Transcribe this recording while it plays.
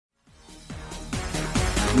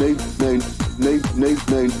Nobody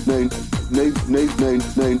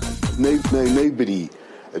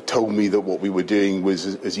told me that what we were doing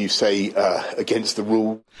was, as you say, against the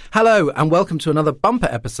rule. Hello, and welcome to another bumper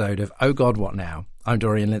episode of Oh God, What Now? I'm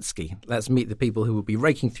Dorian Lynskey. Let's meet the people who will be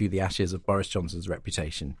raking through the ashes of Boris Johnson's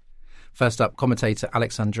reputation. First up, commentator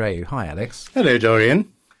Alex Andreou. Hi, Alex. Hello,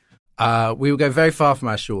 Dorian. We will go very far from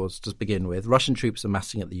our shores to begin with. Russian troops are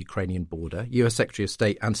massing at the Ukrainian border. US Secretary of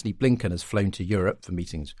State Antony Blinken has flown to Europe for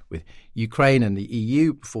meetings with Ukraine and the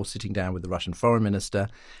EU before sitting down with the Russian Foreign Minister.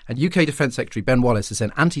 And UK Defence Secretary Ben Wallace has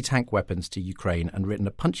sent anti-tank weapons to Ukraine and written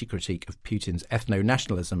a punchy critique of Putin's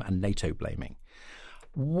ethno-nationalism and NATO blaming.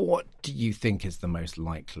 What do you think is the most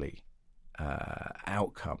likely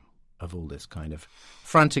outcome of all this kind of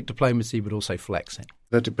frantic diplomacy but also flexing?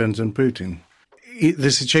 That depends on Putin.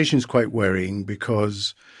 The situation is quite worrying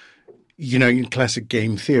because, you know, in classic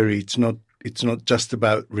game theory, it's not just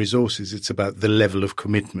about resources, it's about the level of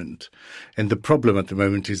commitment. And the problem at the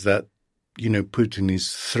moment is that, you know, Putin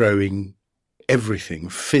is throwing everything,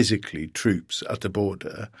 physically, troops at the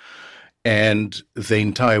border. And the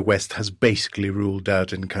entire West has basically ruled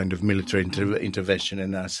out any kind of military intervention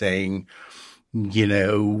and are saying, you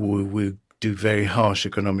know, we'll do very harsh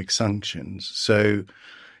economic sanctions. So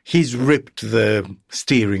he's ripped the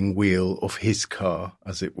steering wheel of his car,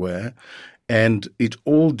 as it were, and it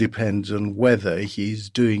all depends on whether he's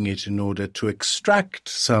doing it in order to extract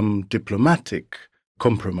some diplomatic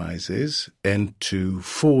compromises and to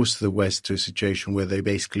force the West to a situation where they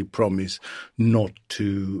basically promise not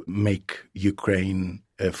to make Ukraine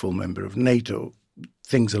a full member of NATO,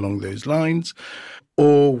 things along those lines,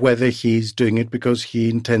 or whether he's doing it because he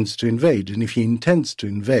intends to invade. And if he intends to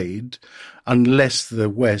invade, unless the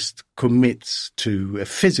West commits to a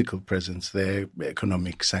physical presence there,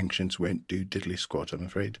 economic sanctions won't do diddly squat, I'm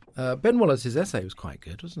afraid. Ben Wallace's essay was quite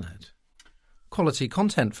good, wasn't it? Quality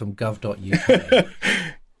content from gov.uk.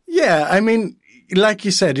 Yeah, I mean, like you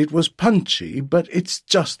said, it was punchy, but it's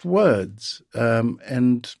just words.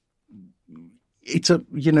 And it's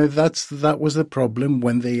that was the problem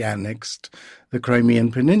when they annexed the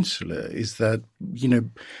Crimean Peninsula, is that, you know,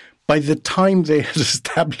 by the time they had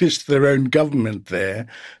established their own government there,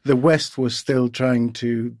 the West was still trying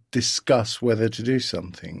to discuss whether to do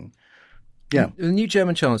something. Yeah. The new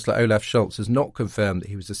German Chancellor Olaf Scholz has not confirmed that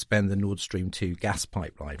he would suspend the Nord Stream 2 gas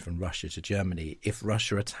pipeline from Russia to Germany if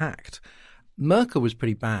Russia attacked. Merkel was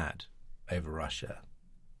pretty bad over Russia.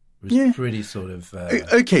 It was pretty sort of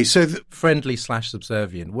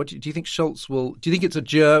friendly/subservient. What do you think Scholz will? Do you think it's a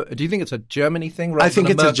Germany thing? I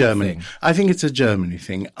think it's a Germany thing. I think it's a Germany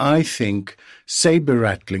thing. I think saber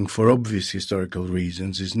rattling, for obvious historical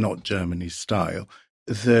reasons, is not Germany's style.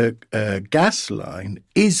 The gas line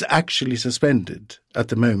is actually suspended at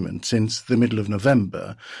the moment since the middle of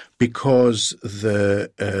November because the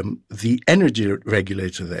energy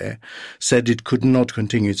regulator there said it could not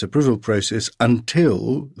continue its approval process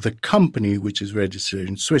until the company, which is registered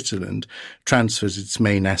in Switzerland, transfers its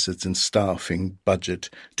main assets and staffing budget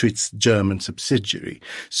to its German subsidiary.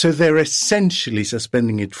 So they're essentially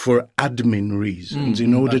suspending it for admin reasons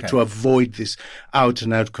in order to avoid this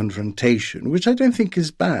out-and-out confrontation, which I don't think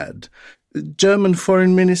is bad. German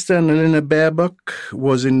Foreign Minister Annalena Baerbock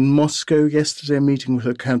was in Moscow yesterday meeting with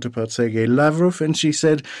her counterpart Sergei Lavrov, and she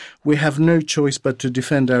said, "We have no choice but to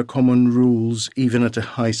defend our common rules, even at a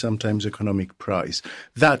high, sometimes economic price."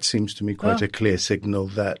 That seems to me quite a clear signal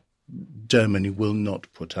that Germany will not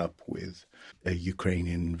put up with a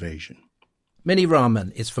Ukrainian invasion. Minnie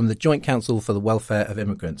Rahman is from the Joint Council for the Welfare of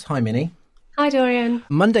Immigrants. Hi, Minnie. Hi, Dorian.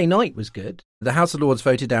 Monday night was good. The House of Lords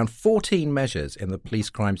voted down 14 measures in the police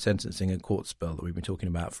crime sentencing and courts bill that we've been talking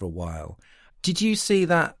about for a while. Did you see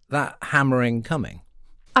that hammering coming?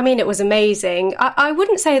 I mean, it was amazing. I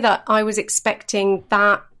wouldn't say that I was expecting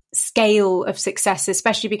that scale of success,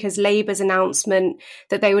 especially because Labour's announcement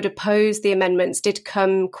that they would oppose the amendments did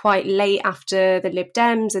come quite late after the Lib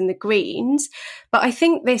Dems and the Greens. But I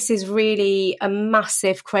think this is really a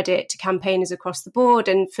massive credit to campaigners across the board.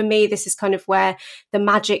 And for me, this is kind of where the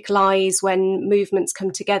magic lies when movements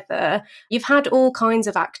come together. You've had all kinds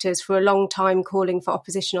of actors for a long time calling for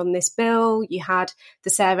opposition on this bill. You had the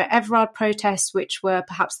Sarah Everard protests, which were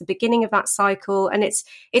perhaps the beginning of that cycle. And it's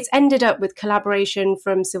ended up with collaboration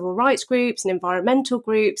from civil rights groups and environmental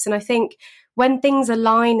groups. And I think when things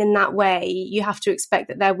align in that way, you have to expect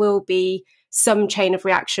that there will be some chain of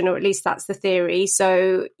reaction, or at least that's the theory.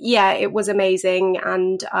 So, yeah, it was amazing,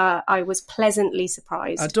 and I was pleasantly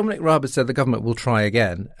surprised. Dominic Raab has said the government will try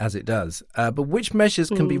again, as it does. But which measures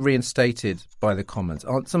can be reinstated by the Commons?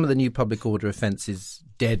 Aren't some of the new public order offences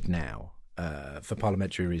dead now? for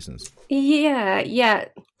parliamentary reasons. Yeah.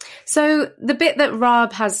 So the bit that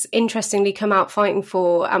Raab has interestingly come out fighting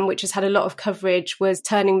for, which has had a lot of coverage, was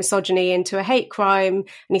turning misogyny into a hate crime. And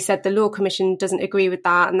he said the Law Commission doesn't agree with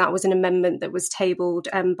that. And that was an amendment that was tabled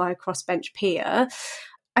by a crossbench peer.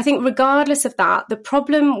 I think regardless of that, the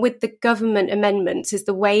problem with the government amendments is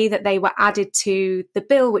the way that they were added to the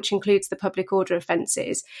bill, which includes the public order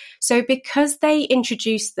offences. So because they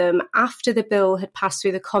introduced them after the bill had passed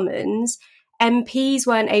through the Commons, MPs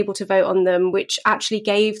weren't able to vote on them, which actually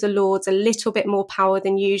gave the Lords a little bit more power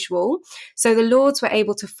than usual. So the Lords were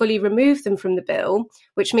able to fully remove them from the bill,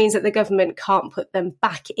 which means that the government can't put them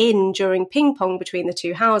back in during ping pong between the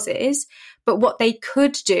two houses. But what they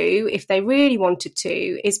could do, if they really wanted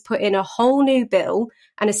to, is put in a whole new bill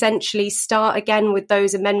and essentially start again with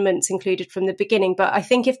those amendments included from the beginning. But I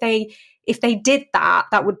think if they did that,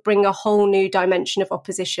 that would bring a whole new dimension of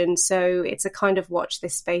opposition. So it's a kind of watch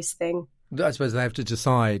this space thing. I suppose they have to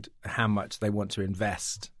decide how much they want to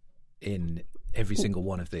invest in every single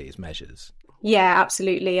one of these measures. Yeah,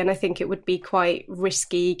 absolutely. And I think it would be quite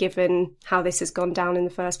risky given how this has gone down in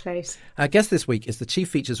the first place. Our guest this week is the chief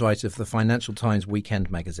features writer for the Financial Times Weekend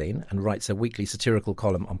magazine and writes a weekly satirical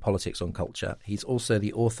column on politics on culture. He's also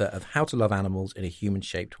the author of How to Love Animals in a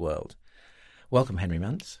Human-Shaped World. Welcome, Henry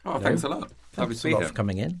Mance. Oh, thanks a lot. Lovely to be here. For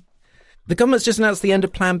coming in. The government's just announced the end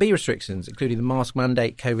of Plan B restrictions, including the mask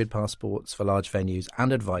mandate, COVID passports for large venues,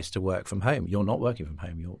 and advice to work from home. You're not working from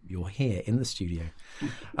home. You're here in the studio.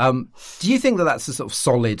 Do you think that that's a sort of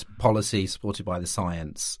solid policy supported by the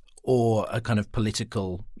science, or a kind of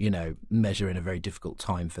political, measure in a very difficult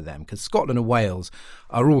time for them? Because Scotland and Wales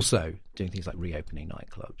are also doing things like reopening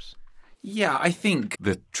nightclubs. Yeah, I think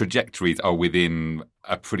the trajectories are within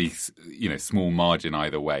a pretty, small margin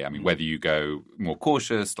either way. I mean, whether you go more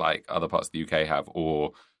cautious like other parts of the UK have,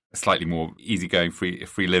 or a slightly more easygoing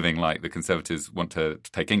free living like the Conservatives want to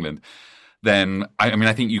take England, then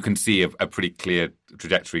I think you can see a pretty clear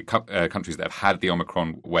trajectory. Countries that have had the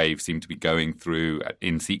Omicron wave seem to be going through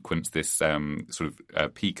in sequence this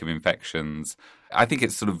peak of infections. I think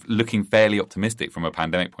it's sort of looking fairly optimistic from a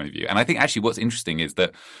pandemic point of view. And I think actually what's interesting is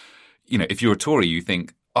that, if you're a Tory, you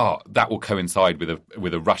think, that will coincide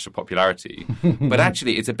with a rush of popularity. But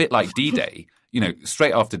actually, it's a bit like D-Day.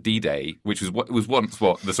 Straight after D-Day, which was once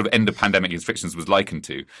what the sort of end of pandemic restrictions was likened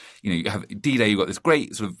to. You have D-Day, you've got this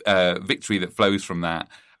great sort of victory that flows from that.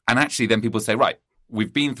 And actually, then people say, right,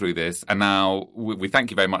 we've been through this, and now we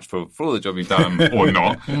thank you very much for all the job you've done, or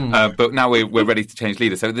not. But now we're ready to change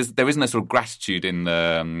leaders. So there isn't a sort of gratitude in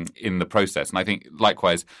the process. And I think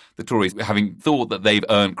likewise, the Tories, having thought that they've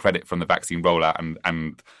earned credit from the vaccine rollout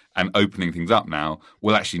and opening things up now,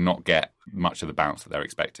 will actually not get much of the bounce that they're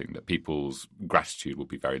expecting. That people's gratitude will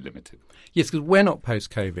be very limited. Yes, because we're not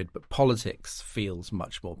post-COVID, but politics feels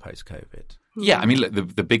much more post-COVID. Yeah, I mean, look,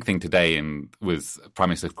 the big thing today was Prime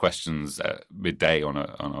Minister's questions at midday on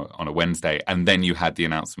a Wednesday, and then you had the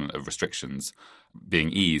announcement of restrictions being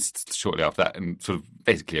eased shortly after that, and sort of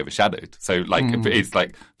basically overshadowed. So, it's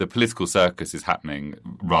like the political circus is happening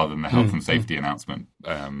rather than the health and safety announcement,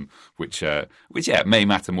 which may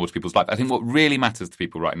matter more to people's life. I think what really matters to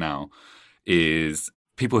people right now is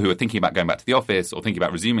people who are thinking about going back to the office or thinking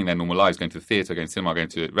about resuming their normal lives, going to the theatre, going to cinema, going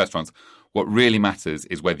to restaurants. What really matters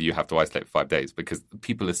is whether you have to isolate for 5 days, because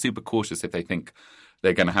people are super cautious if they think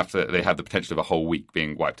they're going to have to. They have the potential of a whole week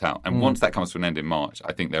being wiped out. And once that comes to an end in March,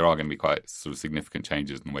 I think there are going to be quite sort of significant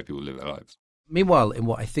changes in the way people live their lives. Meanwhile, in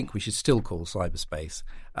what I think we should still call cyberspace,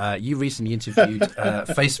 you recently interviewed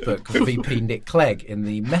Facebook VP Nick Clegg in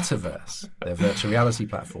the Metaverse, their virtual reality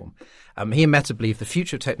platform. He and Meta believe the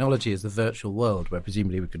future of technology is the virtual world, where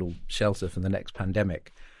presumably we could all shelter from the next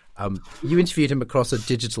pandemic. You interviewed him across a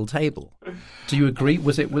digital table. Do you agree?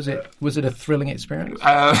 Was it a thrilling experience?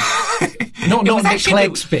 Not Nick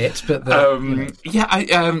Clegg's bit, but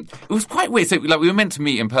it was quite weird. So, we were meant to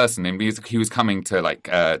meet in person, and he was coming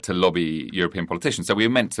to to lobby European politicians. So we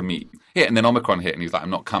were meant to meet. Yeah, and then Omicron hit, and he was like,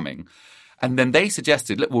 "I'm not coming." And then they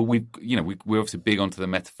suggested, "Look, well, we're obviously big onto the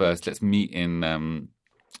metaverse. Let's meet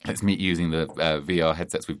using the VR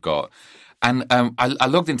headsets we've got." And I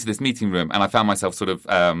logged into this meeting room, and I found myself sort of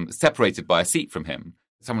separated by a seat from him.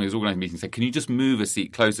 Someone who was organising the meeting said, "Can you just move a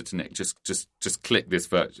seat closer to Nick? Just click this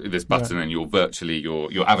button, and your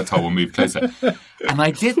avatar will move closer." And I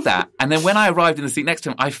did that. And then when I arrived in the seat next to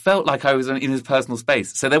him, I felt like I was in his personal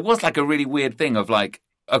space. So there was like a really weird thing of like,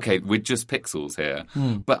 okay, we're just pixels here,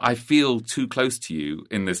 but I feel too close to you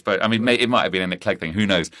in this boat. I mean, it might have been a Nick Clegg thing, who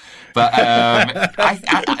knows? But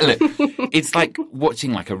look, it's like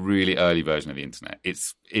watching like a really early version of the internet.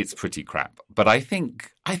 It's pretty crap. But I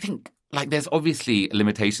think like there's obviously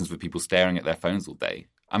limitations with people staring at their phones all day.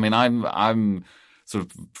 I mean, I'm sort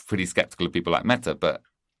of pretty skeptical of people like Meta, but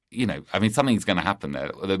I mean, something's going to happen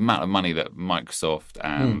there. The amount of money that Microsoft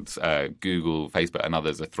and Google, Facebook, and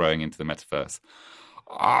others are throwing into the metaverse,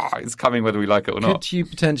 it's coming whether we like it or not. Could you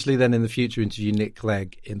potentially then in the future interview Nick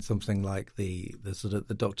Clegg in something like the sort of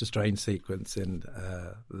the Doctor Strange sequence in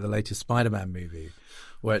the latest Spider-Man movie,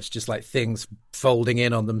 where it's just like things folding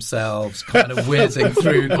in on themselves, kind of whizzing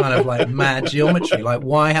through kind of like mad geometry? Like,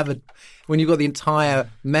 why have when you've got the entire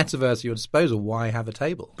metaverse at your disposal, why have a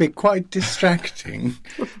table? Be quite distracting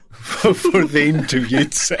for the interview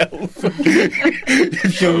itself.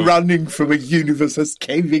 If you're running from a universe that's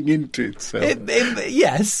caving into itself.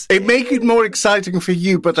 Yes. It make it more exciting for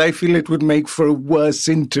you, but I feel it would make for a worse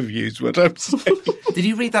interview, is what I'm saying. Did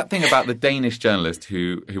you read that thing about the Danish journalist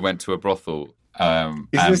who went to a brothel?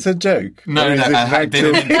 Is this a joke? No,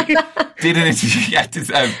 did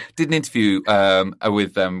an interview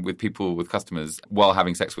with people, with customers, while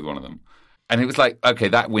having sex with one of them. And it was like, okay,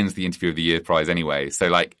 that wins the Interview of the Year prize anyway. So,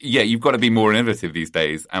 like, yeah, you've got to be more innovative these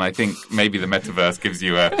days. And I think maybe the metaverse gives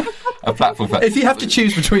you a platform. If you have to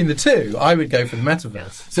choose between the two, I would go for the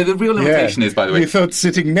metaverse. So the real limitation is, by the way... You thought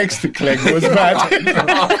sitting next to Clegg was bad.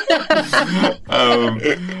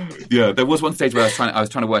 Yeah, there was one stage where I was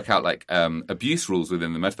trying to work out like abuse rules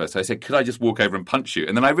within the metaverse. So I said, could I just walk over and punch you?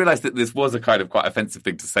 And then I realised that this was a kind of quite offensive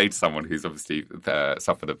thing to say to someone who's obviously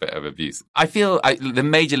suffered a bit of abuse. I feel the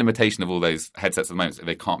major limitation of all those headsets at the moment is that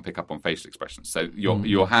they can't pick up on facial expressions. So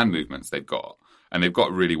your hand movements they've got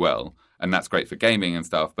really well, and that's great for gaming and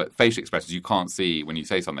stuff. But facial expressions, you can't see when you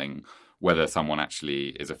say something whether someone actually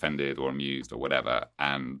is offended or amused or whatever.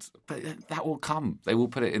 But that will come. They will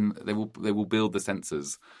put it in. They will build the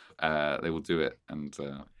sensors. They will do it, and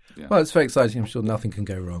yeah. Well, it's very exciting. I'm sure nothing can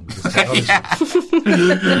go wrong with this technology.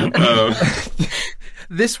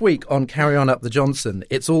 This week on Carry On Up the Johnson,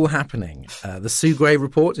 it's all happening. The Sue Gray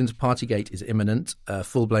report into Partygate is imminent.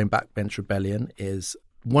 Full-blown backbench rebellion is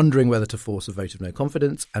wondering whether to force a vote of no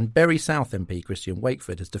confidence. And Bury South MP Christian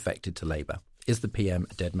Wakeford has defected to Labour. Is the PM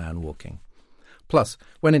a dead man walking? Plus,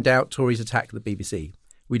 when in doubt, Tories attack the BBC.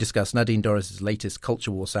 We discuss Nadine Dorris's latest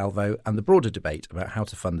culture war salvo and the broader debate about how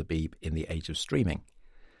to fund the Beeb in the age of streaming.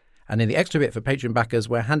 And in the extra bit for Patreon backers,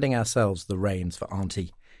 we're handing ourselves the reins for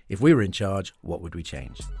Auntie. If we were in charge, what would we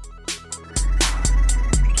change?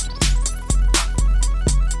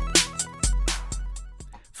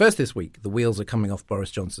 First this week, the wheels are coming off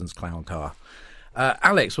Boris Johnson's clown car.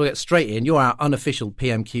 Alex, we'll get straight in. You're our unofficial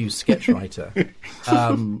PMQ sketch writer.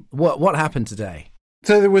 What happened today?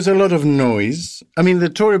 So there was a lot of noise. I mean, the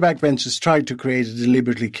Tory backbenchers tried to create a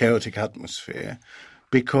deliberately chaotic atmosphere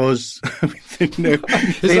because they know...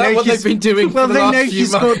 Is that what they've been doing for the last few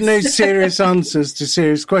months? Well, they know he's got no serious answers to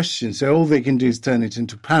serious questions, so all they can do is turn it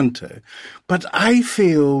into panto. But I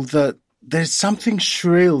feel that there's something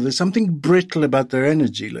shrill, there's something brittle about their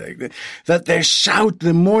energy, like that they shout,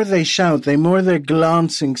 the more they shout, the more they're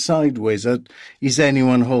glancing sideways at, is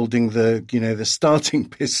anyone holding the starting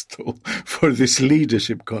pistol for this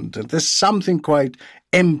leadership content? There's something quite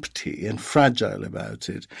empty and fragile about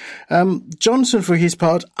it. Johnson, for his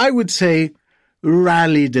part, I would say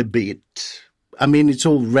rallied a bit. I mean, it's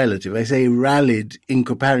all relative. I say rallied in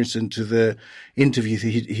comparison to the interview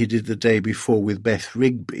he did the day before with Beth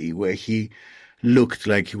Rigby, where he looked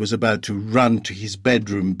like he was about to run to his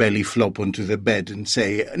bedroom, belly flop onto the bed and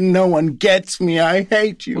say, "No one gets me, I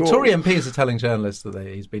hate you." Well, Tory MPs are telling journalists that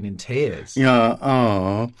he's been in tears.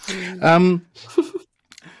 Yeah,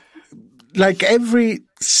 like every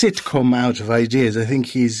sitcom out of ideas, I think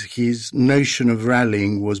his notion of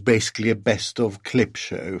rallying was basically a best-of clip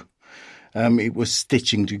show. It was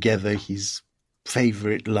stitching together his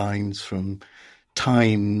favourite lines from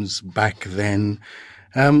Times back then.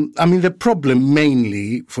 I mean, the problem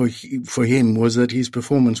mainly for him was that his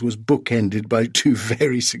performance was bookended by two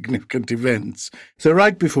very significant events. So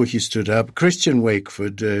right before he stood up, Christian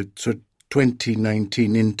Wakeford,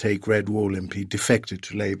 2019 intake Red Wall MP, defected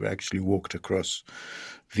to Labour, actually walked across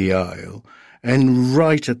the aisle. And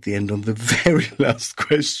right at the end, on the very last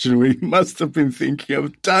question, where he must have been thinking,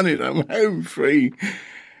 I've done it, I'm home free,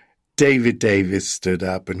 David Davis stood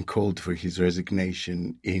up and called for his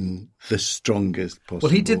resignation in the strongest possible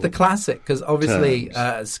Well, he did the classic, because obviously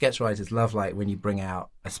sketch writers love, like, when you bring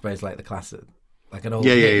out, I suppose, like the classic, like an old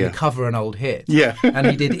hit, you cover an old hit. Yeah. And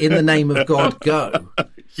he did In the Name of God, Go.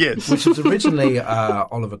 Yes. Which was originally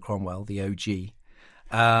Oliver Cromwell, the OG.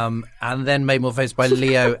 And then made more famous by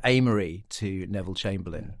Leo Amory to Neville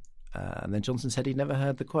Chamberlain. And then Johnson said he'd never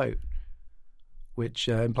heard the quote, which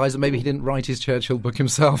implies that maybe he didn't write his Churchill book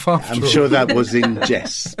himself after I'm all. sure that was in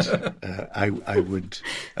jest, I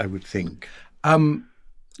would think.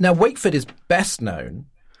 Now, Wakeford is best known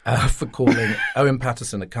for calling Owen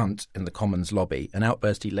Paterson a cunt in the Commons lobby, an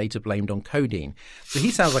outburst he later blamed on codeine. So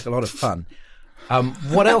he sounds like a lot of fun.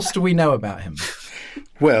 What else do we know about him?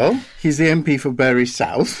 Well, he's the MP for Bury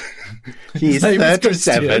South. He's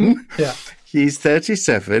 37. Yeah. He's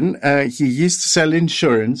 37. He used to sell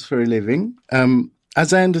insurance for a living.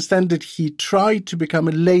 As I understand it, he tried to become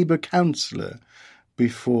a Labour councillor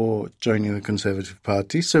before joining the Conservative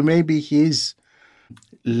Party. So maybe he's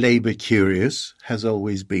Labour curious, has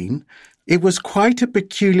always been. It was quite a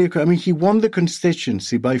peculiar, he won the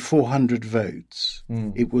constituency by 400 votes.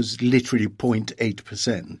 It was literally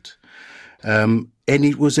 0.8%. And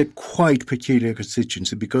it was a quite peculiar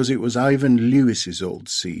constituency because it was Ivan Lewis's old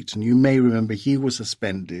seat. And you may remember he was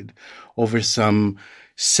suspended over some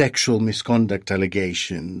sexual misconduct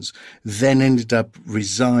allegations, then ended up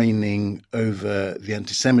resigning over the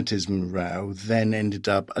anti-Semitism row, then ended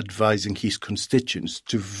up advising his constituents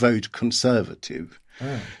to vote Conservative.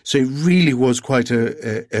 So it really was quite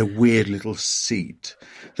a weird little seat.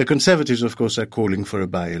 The Conservatives, of course, are calling for a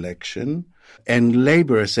by-election. And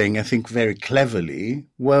Labour are saying, I think very cleverly,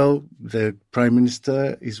 well, the Prime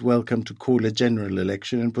Minister is welcome to call a general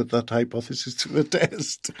election and put that hypothesis to the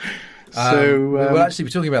test. We'll actually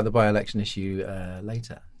be talking about the by-election issue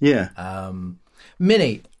later. Yeah.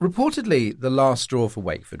 Minnie, reportedly the last straw for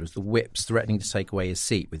Wakeford was the Whips threatening to take away his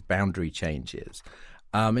seat with boundary changes.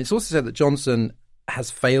 It's also said that Johnson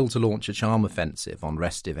has failed to launch a charm offensive on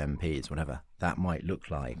restive MPs, whatever that might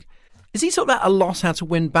look like. Is he sort of at a loss how to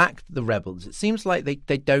win back the rebels? It seems like they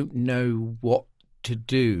don't know what to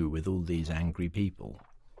do with all these angry people.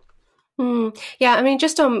 Yeah,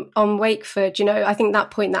 just on Wakeford, I think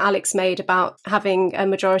that point that Alex made about having a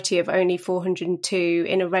majority of only 402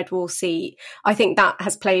 in a red wall seat, I think that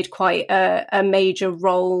has played quite a major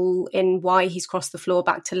role in why he's crossed the floor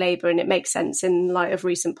back to Labour, and it makes sense in light of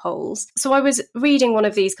recent polls. So I was reading one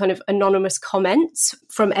of these kind of anonymous comments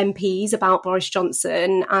from MPs about Boris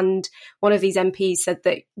Johnson, and one of these MPs said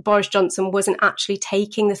that Boris Johnson wasn't actually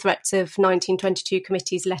taking the threats of 1922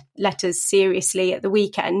 committee's letters seriously at the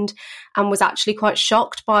weekend, and was actually quite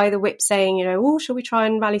shocked by the Whip saying, shall we try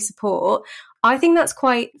and rally support? I think that's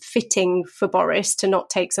quite fitting for Boris to not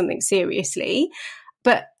take something seriously.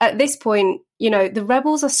 But at this point, the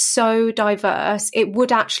rebels are so diverse, it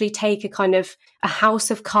would actually take a kind of a House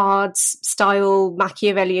of Cards style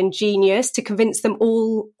Machiavellian genius to convince them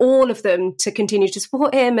all of them to continue to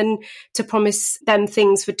support him and to promise them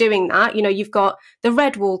things for doing that. You've got the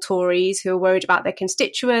Red Wall Tories who are worried about their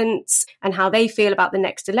constituents and how they feel about the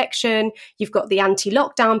next election. You've got the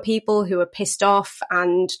anti-lockdown people who are pissed off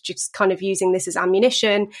and just kind of using this as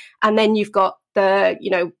ammunition. And then you've got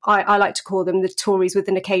I like to call them the Tories with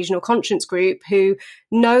an occasional conscience group who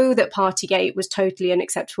know that Partygate was totally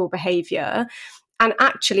unacceptable behaviour. And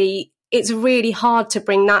actually, it's really hard to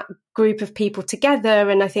bring that group of people together.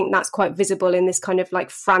 And I think that's quite visible in this kind of like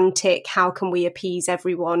frantic, how can we appease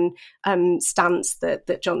everyone stance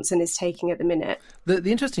that Johnson is taking at the minute.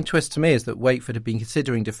 The interesting twist to me is that Wakeford had been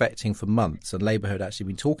considering defecting for months, and Labour had actually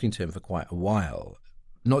been talking to him for quite a while,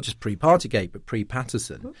 not just pre-Partygate, but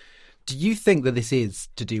pre-Paterson. Mm-hmm. Do you think that this is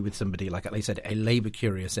to do with somebody, like they said, a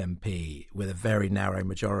Labour-curious MP with a very narrow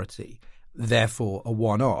majority, therefore a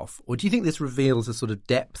one-off? Or do you think this reveals a sort of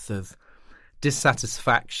depth of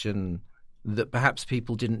dissatisfaction that perhaps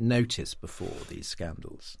people didn't notice before these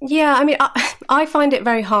scandals? Yeah, I find it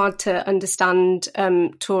very hard to understand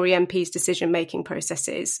Tory MPs' decision-making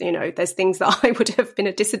processes. There's things that I would have been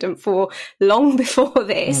a dissident for long before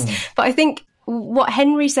this. But I think what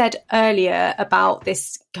Henry said earlier about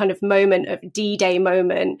this kind of moment of D-Day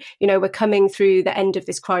moment, we're coming through the end of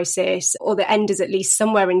this crisis, or the end is at least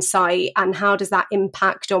somewhere in sight, and how does that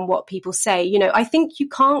impact on what people say? I think you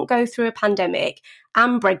can't go through a pandemic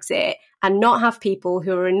and Brexit and not have people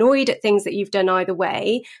who are annoyed at things that you've done either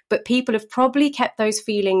way, but people have probably kept those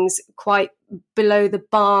feelings quite below the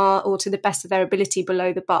bar, or to the best of their ability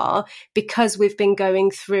below the bar, because we've been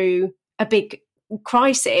going through a big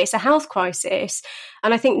crisis, a health crisis.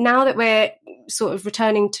 And I think now that we're sort of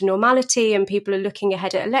returning to normality and people are looking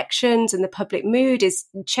ahead at elections and the public mood is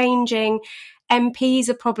changing, MPs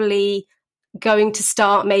are probably going to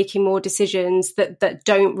start making more decisions that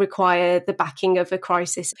don't require the backing of a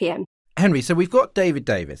crisis PM. Henry, so we've got David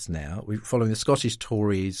Davis now. We're following the Scottish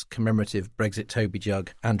Tories' commemorative Brexit Toby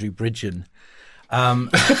Jug, Andrew Bridgen.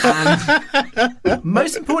 And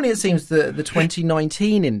most importantly, it seems the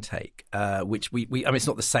 2019 intake, which we it's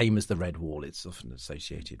not the same as the Red Wall it's often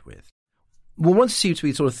associated with. once assumed to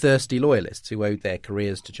be sort of thirsty loyalists who owed their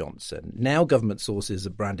careers to Johnson. Now government sources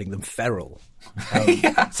are branding them feral,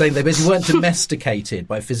 saying they basically weren't domesticated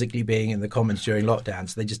by physically being in the Commons during lockdown,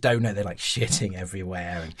 so they just don't know. They're like shitting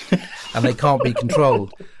everywhere and they can't be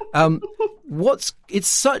controlled.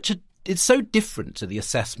 It's so different to the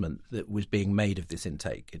assessment that was being made of this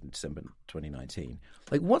intake in December 2019.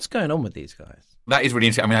 Like, what's going on with these guys? That is really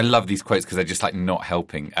interesting. I mean, I love these quotes because they're just like not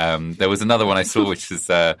helping. There was another one I saw, which is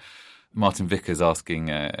Martin Vickers asking,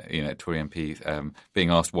 Tory MP, being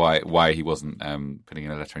asked why he wasn't putting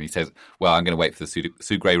in a letter, and he says, "Well, I'm going to wait for the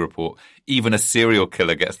Sue Gray report. Even a serial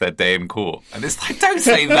killer gets their day in court." And it's like, don't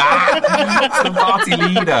say that. It's the party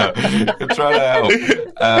leader. You're trying to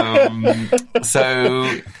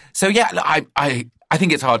help. So yeah, I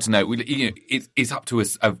think it's hard to know. It's up to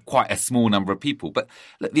quite a small number of people. But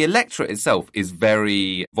look, the electorate itself is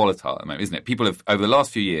very volatile at the moment, isn't it? People have, over the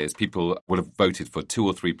last few years, people will have voted for 2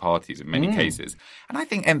 or 3 parties in many cases. And I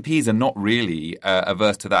think MPs are not really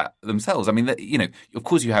averse to that themselves. I mean, of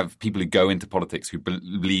course you have people who go into politics who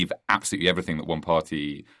believe absolutely everything that one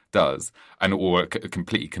party does or are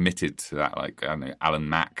completely committed to that, like, I don't know, Alan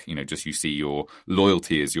Mack, just you see your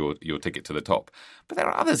loyalty as your ticket to the top. But there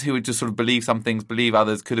are others who would just sort of believe some things, believe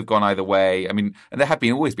others, could have gone either way. I mean, and there have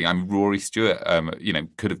always been. I mean, Rory Stewart,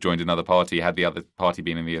 could have joined another party had the other party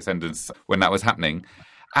been in the ascendance when that was happening.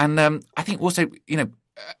 And I think also,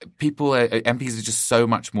 MPs are just so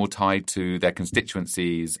much more tied to their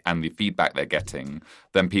constituencies and the feedback they're getting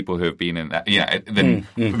than people who have been in that, than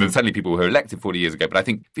certainly people who were elected 40 years ago. But I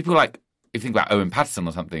think people like, if you think about Owen Paterson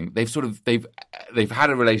or something, they've had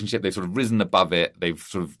a relationship, they've sort of risen above it, they're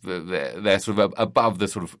sort of above the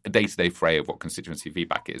sort of day-to-day fray of what constituency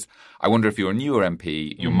feedback is. I wonder if you're a newer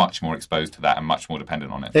MP, you're much more exposed to that and much more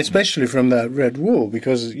dependent on it. Especially from that Red Wall,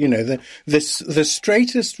 because, the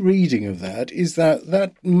straightest reading of that is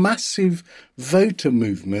that massive voter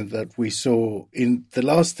movement that we saw in the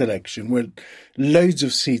last election, where loads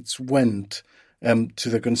of seats went to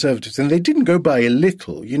the Conservatives. And they didn't go by a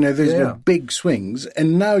little. Those were big swings.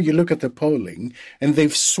 And now you look at the polling and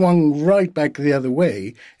they've swung right back the other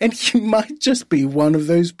way. And you might just be one of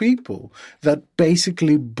those people that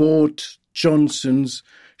basically bought Johnson's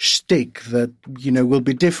shtick that, will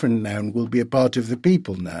be different now and will be a part of the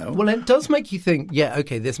people now. Well, it does make you think,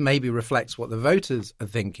 this maybe reflects what the voters are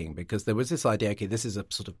thinking, because there was this idea, this is a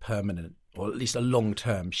sort of permanent or at least a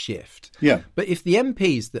long-term shift. Yeah. But if the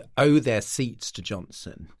MPs that owe their seats to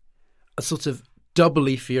Johnson are sort of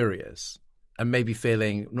doubly furious and maybe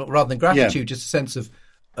feeling, rather than gratitude, just a sense of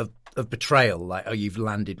betrayal, like, oh, you've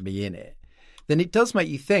landed me in it, then it does make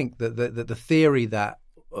you think that the theory that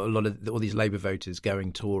a lot of all these Labour voters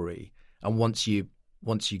going Tory, and once you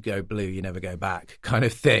go blue, you never go back, kind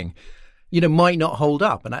of thing, might not hold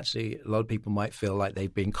up. And actually, a lot of people might feel like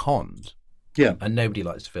they've been conned. Yeah, and nobody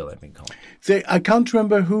likes to feel they've been conned. I can't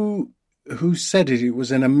remember who said it. It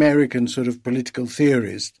was an American sort of political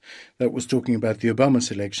theorist that was talking about the Obama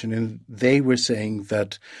selection, and they were saying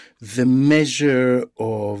that the measure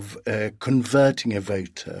of converting a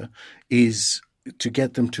voter is to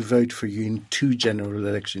get them to vote for you in 2 general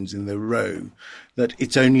elections in a row, that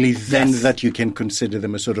it's only then that you can consider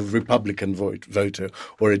them a sort of Republican voter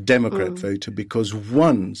or a Democrat voter, because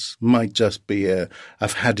once might just be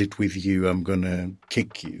I've had it with you, I'm going to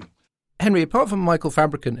kick you. Henry, apart from Michael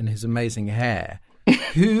Fabricant and his amazing hair,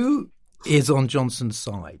 who is on Johnson's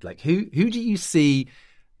side? Like, who do you see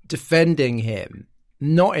defending him,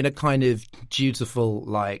 not in a kind of dutiful,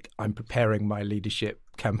 like, I'm preparing my leadership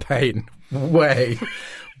campaign way,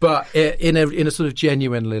 but in a sort of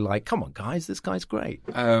genuinely like, come on, guys, this guy's great.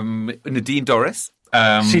 Nadine Dorries.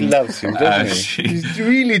 She loves him, doesn't she? She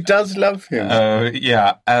really does love him.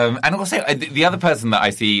 And also the other person that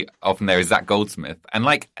I see often there is Zach Goldsmith. And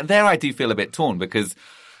like there I do feel a bit torn, because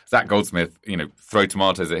Zach Goldsmith, throw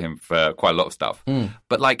tomatoes at him for quite a lot of stuff.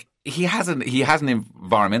 But like he has an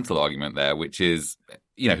environmental argument there, which is,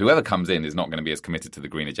 whoever comes in is not going to be as committed to the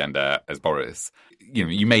green agenda as Boris.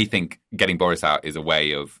 You may think getting Boris out is a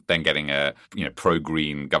way of then getting a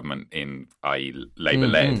pro-green government in, i.e.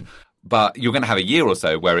 Labour-led. But you're going to have a year or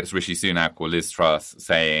so where it's Rishi Sunak or Liz Truss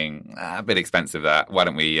saying, a bit expensive that, why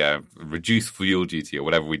don't we reduce fuel duty or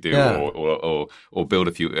whatever we do, or build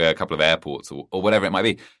a couple of airports or whatever it might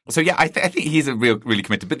be. So yeah, I think he's really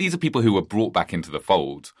committed. But these are people who were brought back into the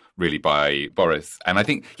fold really by Boris. And I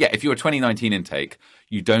think, if you're a 2019 intake,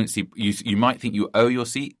 you don't see, you might think you owe your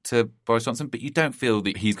seat to Boris Johnson, but you don't feel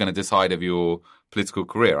that he's going to decide of your political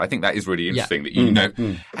career. I think that is really interesting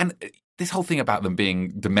that and this whole thing about them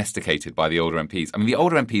being domesticated by the older MPs. I mean, the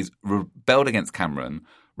older MPs rebelled against Cameron,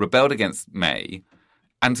 rebelled against May,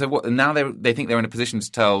 And so now they think they're in a position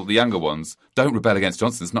to tell the younger ones, don't rebel against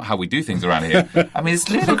Johnson. It's not how we do things around here. I mean,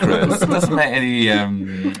 it's ludicrous. It doesn't make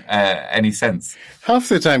any sense. Half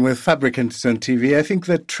the time with Fabricants on TV, I think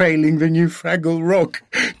they're trailing the new Fraggle Rock,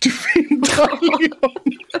 to be entirely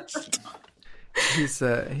honest. He's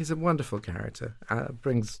a wonderful character.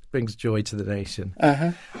 Brings joy to the nation.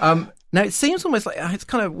 Uh-huh. Now, it seems almost like it's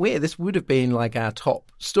kind of weird. This would have been like our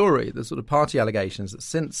top story, the sort of party allegations that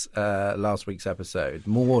since last week's episode,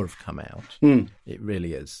 more have come out. It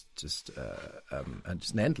really is just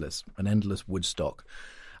an endless Woodstock.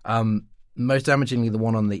 Most damagingly, the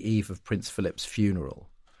one on the eve of Prince Philip's funeral.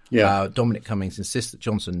 Yeah. Dominic Cummings insists that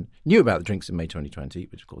Johnson knew about the drinks in May 2020,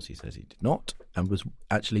 which of course he says he did not, and was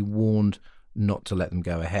actually warned not to let them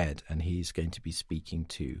go ahead. And he's going to be speaking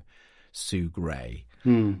to Sue Gray.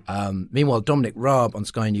 Meanwhile, Dominic Raab on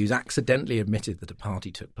Sky News accidentally admitted that a party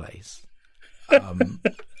took place.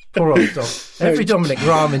 Poor old Dom. Every Dominic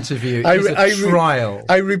Raab interview is a trial.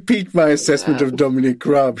 I repeat my assessment of Dominic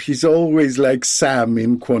Raab. He's always like Sam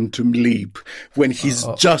in Quantum Leap, when he's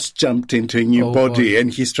just jumped into a new body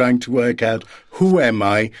and he's trying to work out, who am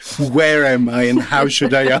I, where am I, and how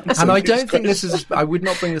should I answer? And I don't think this is. I would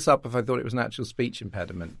not bring this up if I thought it was an actual speech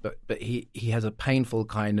impediment. But he has a painful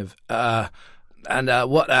kind of. And it's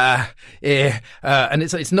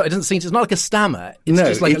not. It doesn't seem. It's not like a stammer. It's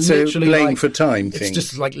just like it's literally a playing like, for time thing. It's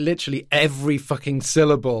just like literally every fucking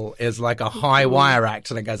syllable is like a high wire act,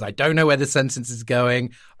 and it goes. I don't know where the sentence is going.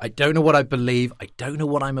 I don't know what I believe. I don't know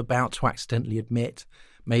what I'm about to accidentally admit.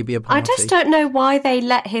 Maybe a party. I just don't know why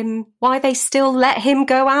they still let him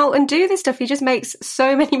go out and do this stuff. He just makes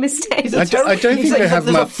so many mistakes. I don't think they have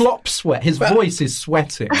much. much. A flop sweat. His voice is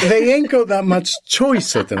sweating. They ain't got that much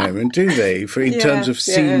choice at the moment, do they? In terms of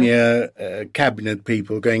senior cabinet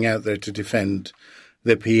people going out there to defend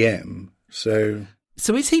the PM. So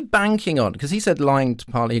is he banking on? Because he said lying to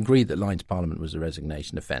Parliament. He agreed that lying to Parliament was a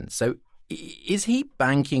resignation offence. So is he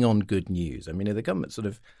banking on good news? I mean, are the government sort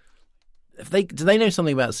of? Do they know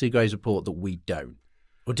something about Sue Gray's report that we don't?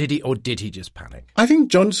 Or did he just panic? I think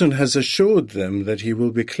Johnson has assured them that he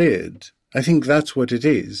will be cleared. I think that's what it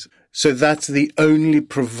is. So that's the only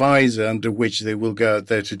proviso under which they will go out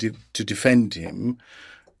there to defend him,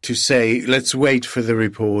 to say, let's wait for the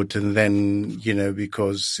report and then,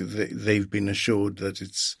 because they've been assured that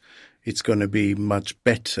it's going to be much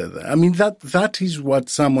better. I mean, that is what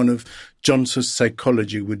someone of Johnson's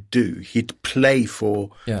psychology would do. He'd play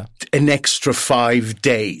for an extra 5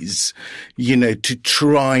 days, to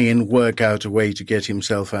try and work out a way to get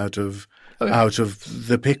himself out of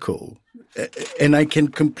the pickle. And I can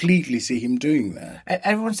completely see him doing that.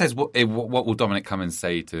 Everyone says, what will Dominic Cummings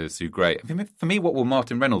say to Sue Gray? I mean, for me, what will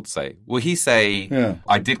Martin Reynolds say? Will he say,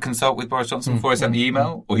 I did consult with Boris Johnson before I sent the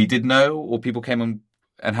email? Or he did know? Or people came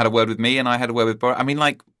and had a word with me and I had a word with Boris? I mean,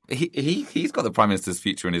 like, he's got the Prime Minister's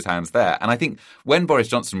future in his hands there. And I think when Boris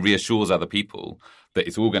Johnson reassures other people that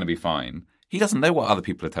it's all going to be fine, he doesn't know what other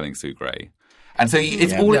people are telling Sue Gray. And so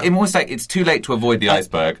it's almost like it's too late to avoid the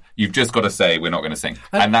iceberg. You've just got to say we're not going to sing.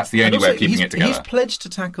 And that's the only way of keeping it together. He's pledged to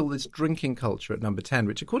tackle this drinking culture at Number 10,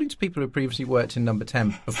 which according to people who previously worked in Number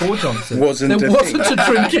 10 before Johnson, there wasn't a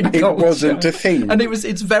drinking culture. It wasn't a thing. And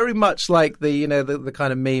it's very much like the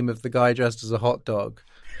kind of meme of the guy dressed as a hot dog.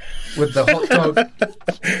 With the hot dog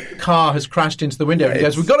car has crashed into the window and he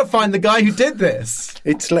goes, we've got to find the guy who did this.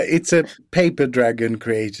 It's a paper dragon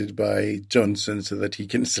created by Johnson so that he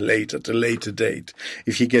can slate at a later date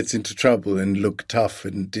if he gets into trouble and look tough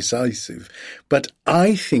and decisive. But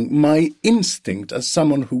I think my instinct as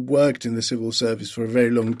someone who worked in the civil service for a very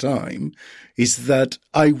long time is that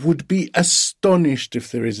I would be astonished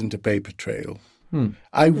if there isn't a paper trail.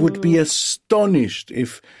 I would be astonished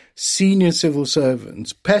if senior civil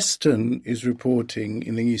servants, Peston is reporting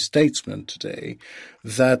in the New Statesman today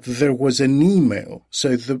that there was an email.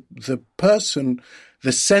 So the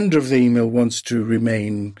sender of the email wants to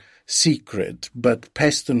remain secret, but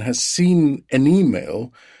Peston has seen an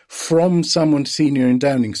email from someone senior in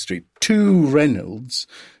Downing Street to Reynolds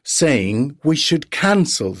saying we should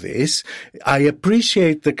cancel this. I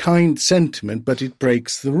appreciate the kind sentiment, but it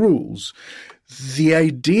breaks the rules. The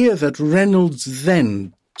idea that Reynolds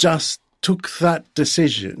then just took that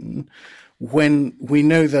decision when we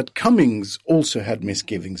know that Cummings also had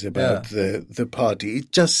misgivings about the party,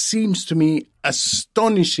 it just seems to me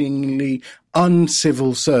astonishingly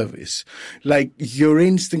uncivil service. Like your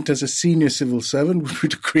instinct as a senior civil servant would be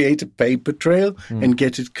to create a paper trail and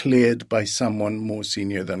get it cleared by someone more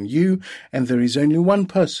senior than you, and there is only one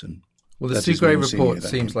person. Well, the Sue Gray report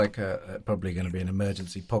seems like probably going to be an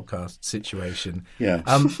emergency podcast situation. Yeah,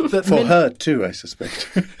 but for her too, I suspect.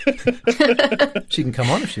 She can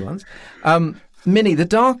come on if she wants. Minnie, the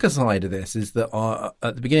darker side of this is that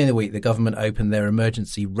at the beginning of the week, the government opened their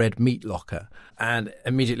emergency red meat locker and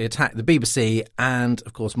immediately attacked the BBC and,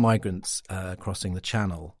 of course, migrants crossing the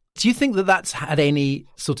Channel. Do you think that that's had any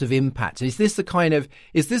sort of impact? Is this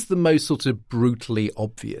the most sort of brutally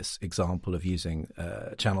obvious example of using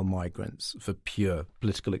Channel migrants for pure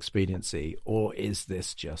political expediency, or is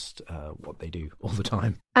this just what they do all the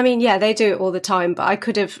time? I mean, yeah, they do it all the time, but I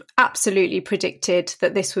could have absolutely predicted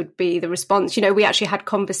that this would be the response. You know, we actually had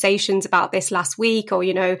conversations about this last week, or,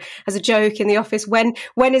 you know, as a joke in the office, when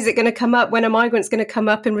is it going to come up? When are migrants going to come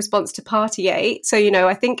up in response to Partygate? So, you know,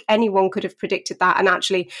 I think anyone could have predicted that. And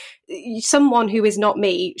actually, someone who is not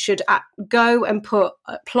me should go and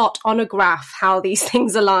plot on a graph how these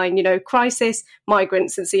things align, you know, crisis,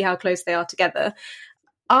 migrants, and see how close they are together.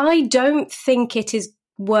 I don't think it is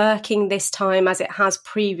working this time as it has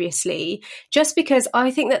previously, just because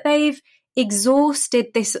I think that they've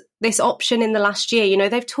exhausted this option in the last year. You know,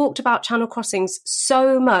 they've talked about channel crossings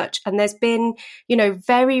so much, and there's been, you know,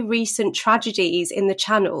 very recent tragedies in the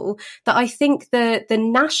Channel that I think the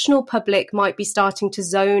national public might be starting to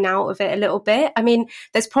zone out of it a little bit. I mean,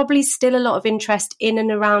 there's probably still a lot of interest in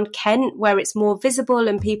and around Kent, where it's more visible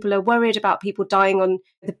and people are worried about people dying on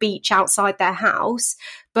the beach outside their house.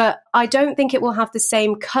 But I don't think it will have the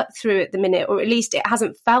same cut through at the minute, or at least it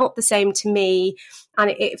hasn't felt the same to me.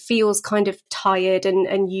 And it feels kind of tired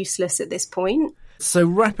and useless at this point. So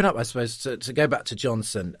wrapping up, I suppose, to go back to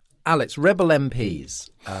Johnson, Alex, Rebel MPs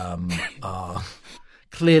are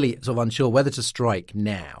clearly sort of unsure whether to strike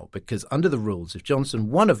now, because under the rules, if Johnson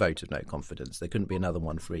won a vote of no confidence, there couldn't be another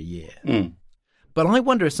one for a year. But I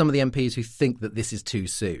wonder if some of the MPs who think that this is too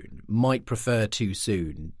soon might prefer too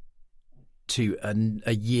soon to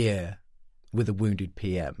a year with a wounded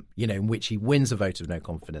PM, you know, in which he wins a vote of no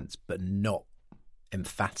confidence, but not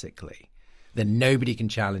emphatically. Then nobody can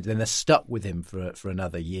challenge. Then they're stuck with him for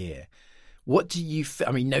another year. What do you?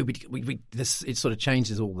 I mean, nobody. It sort of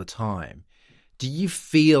changes all the time. Do you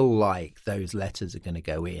feel like those letters are going to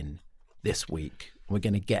go in this week? We're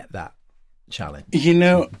going to get that challenge. You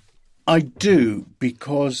know, I do,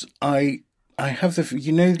 because I have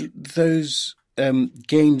those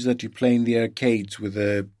games that you play in the arcades with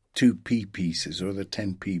the 2p pieces or the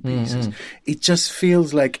 10p pieces. It just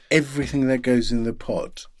feels like everything that goes in the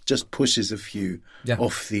pot just pushes a few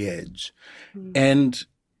off the edge. And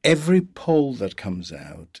every poll that comes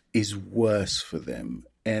out is worse for them,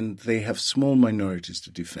 and they have small minorities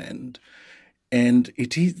to defend. And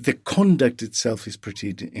the conduct itself is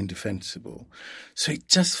pretty indefensible. So it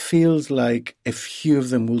just feels like a few of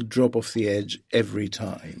them will drop off the edge every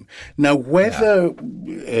time. Now, whether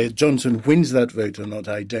Johnson wins that vote or not,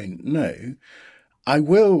 I don't know. I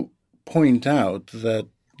will point out that,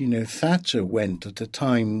 you know, Thatcher went at a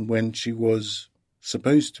time when she was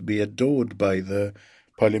supposed to be adored by the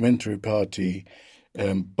parliamentary party,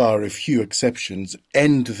 bar a few exceptions,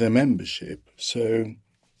 and the membership. So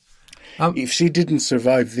if she didn't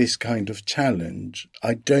survive this kind of challenge,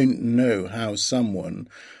 I don't know how someone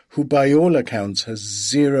who, by all accounts, has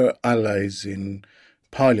zero allies in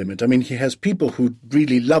Parliament. I mean, he has people who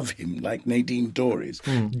really love him, like Nadine Dorries,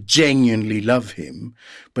 genuinely love him,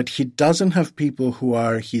 but he doesn't have people who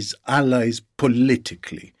are his allies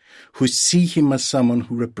politically, who see him as someone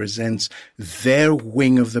who represents their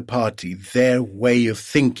wing of the party, their way of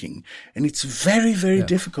thinking. And it's very, very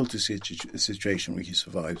difficult to see a situation where he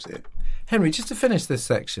survives it. Henry, just to finish this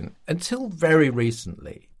section, until very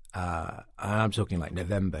recently, and I'm talking like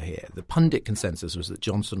November here, the pundit consensus was that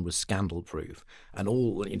Johnson was scandal-proof and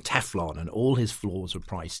all in Teflon, and all his flaws were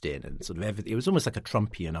priced in, and sort of everything. It was almost like a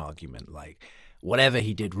Trumpian argument, like whatever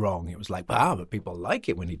he did wrong, it was like, but people like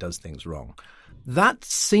it when he does things wrong. That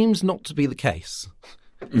seems not to be the case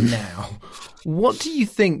now. What do you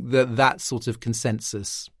think that sort of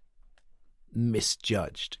consensus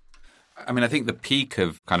misjudged? I mean, I think the peak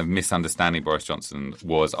of kind of misunderstanding Boris Johnson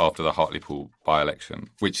was after the Hartlepool by-election,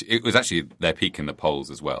 which it was actually their peak in the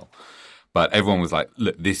polls as well. But everyone was like,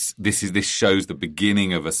 look, this shows the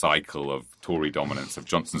beginning of a cycle of Tory dominance, of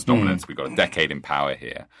Johnson's dominance. We've got a decade in power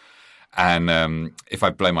here. And if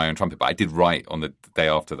I blow my own trumpet, but I did write on the day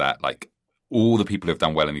after that, like, all the people who have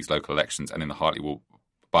done well in these local elections and in the Hartlepool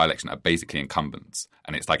by-election are basically incumbents.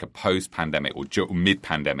 And it's like a post-pandemic or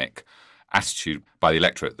mid-pandemic attitude by the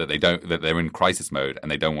electorate that they're in crisis mode and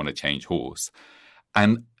they don't want to change horse.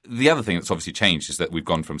 And the other thing that's obviously changed is that we've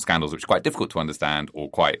gone from scandals which are quite difficult to understand or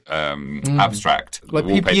quite abstract. Like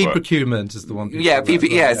PPE procurement is the one. Yeah,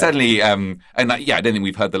 certainly. I don't think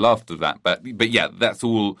we've heard the laughter of that. But yeah, that's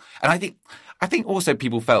all. And I think also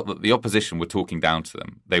people felt that the opposition were talking down to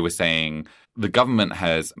them. They were saying the government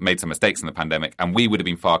has made some mistakes in the pandemic, and we would have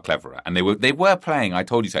been far cleverer. And they were playing, I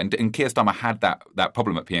told you so. And Keir Starmer had that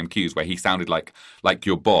problem at PMQs where he sounded like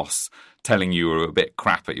your boss telling you were a bit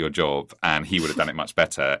crap at your job, and he would have done it much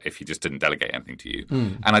better if he just didn't delegate anything to you.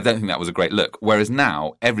 And I don't think that was a great look. Whereas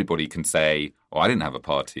now everybody can say, I didn't have a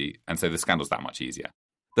party, and so the scandal's that much easier.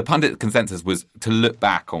 The pundit consensus was to look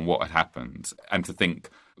back on what had happened and to think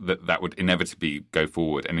that would inevitably go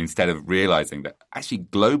forward, and instead of realising that actually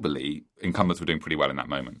globally incumbents were doing pretty well in that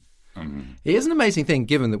moment. It is an amazing thing,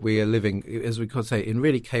 given that we are living, as we could say, in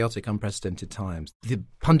really chaotic, unprecedented times. The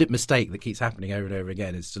pundit mistake that keeps happening over and over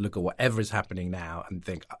again is to look at whatever is happening now and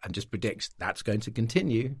think and just predict that's going to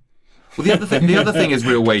continue. Well, the other thing is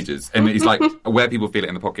real wages, and it's like where people feel it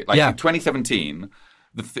in the pocket. Like in 2017.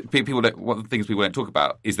 One of the things people don't talk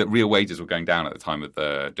about is that real wages were going down at the time of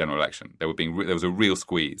the general election. There was a real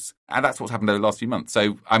squeeze, and that's what's happened over the last few months.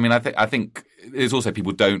 So, I mean, I think there's also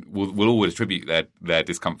people will always attribute their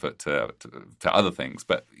discomfort to other things.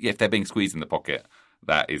 But if they're being squeezed in the pocket,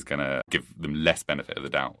 that is going to give them less benefit of the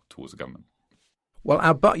doubt towards the government. Well,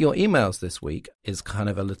 our But Your Emails this week is kind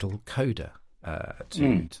of a little coda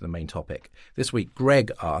to the main topic. This week,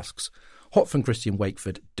 Greg asks, hot from Christian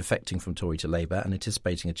Wakeford defecting from Tory to Labour and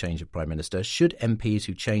anticipating a change of Prime Minister, should MPs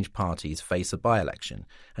who change parties face a by-election?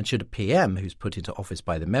 And should a PM who's put into office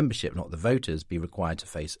by the membership, not the voters, be required to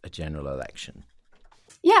face a general election?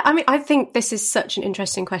 Yeah, I mean, I think this is such an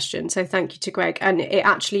interesting question. So thank you to Greg. And it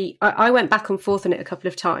actually, I went back and forth on it a couple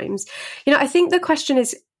of times. I think the question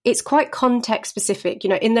is, it's quite context specific.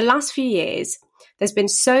 In the last few years, there's been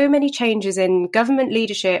so many changes in government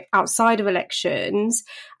leadership outside of elections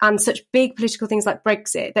and such big political things like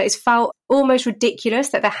Brexit that it's felt almost ridiculous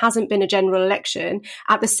that there hasn't been a general election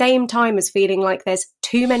at the same time as feeling like there's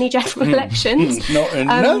too many general elections. Not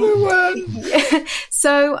another one.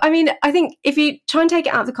 So, I mean, I think if you try and take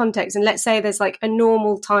it out of the context and let's say there's like a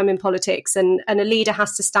normal time in politics and a leader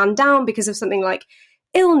has to stand down because of something like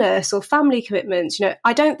illness or family commitments,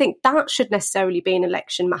 I don't think that should necessarily be an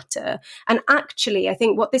election matter. And actually, I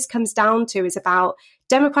think what this comes down to is about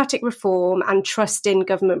democratic reform and trust in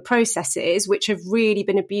government processes, which have really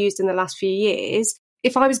been abused in the last few years.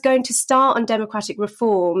 If I was going to start on democratic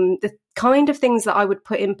reform, the kind of things that I would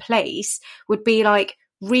put in place would be like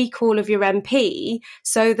recall of your MP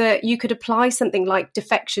so that you could apply something like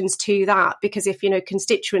defections to that. Because if,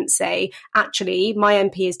 constituents say, actually, my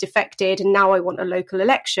MP is defected and now I want a local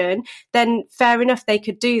election, then fair enough, they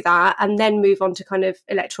could do that and then move on to kind of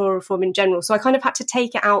electoral reform in general. So I kind of had to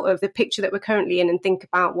take it out of the picture that we're currently in and think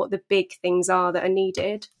about what the big things are that are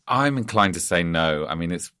needed. I'm inclined to say no. I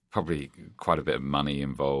mean, it's probably quite a bit of money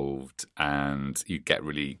involved and you get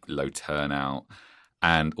really low turnout.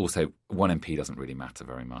 And also, one MP doesn't really matter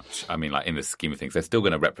very much. I mean, like in the scheme of things, they're still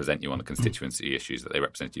going to represent you on the constituency issues that they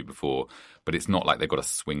represented you before, but it's not like they've got a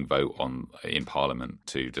swing vote in Parliament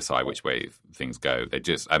to decide which way things go. They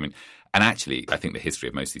just, and actually, I think the history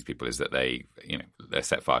of most of these people is that they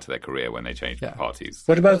set fire to their career when they change parties.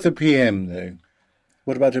 What about the PM, though?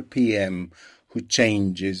 What about a PM who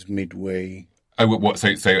changes midway? Oh, what? So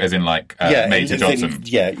as in like Major Johnson?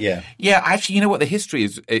 Yeah. Actually, you know what? The history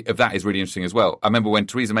of that is really interesting as well. I remember when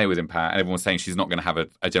Theresa May was in power and everyone was saying she's not going to have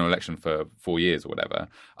a general election for 4 years or whatever.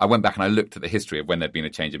 I went back and I looked at the history of when there'd been a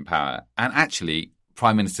change in power. And actually,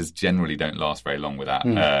 prime ministers generally don't last very long without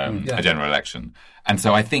a general election. And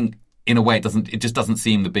so I think, in a way, it just doesn't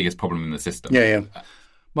seem the biggest problem in the system. Yeah.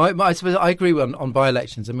 I suppose I agree on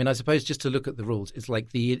by-elections. I mean, I suppose just to look at the rules, it's like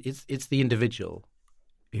it's the individual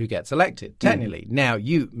who gets elected, technically. Now,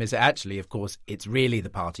 actually, of course, it's really the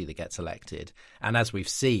party that gets elected. And as we've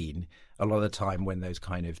seen, a lot of the time when those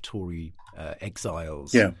kind of Tory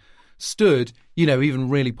exiles stood, even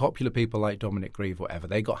really popular people like Dominic Grieve, whatever,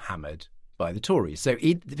 they got hammered by the Tories. So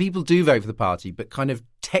people do vote for the party, but kind of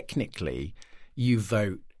technically you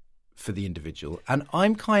vote for the individual. And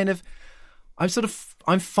I'm fine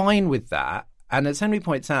with that. And as Henry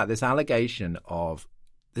points out, there's this allegation of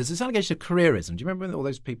careerism. Do you remember when all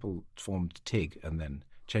those people formed TIG and then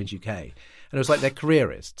Change UK? And it was like they're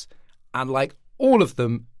careerists. And like all of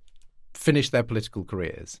them finished their political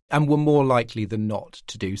careers and were more likely than not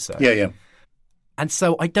to do so. Yeah. And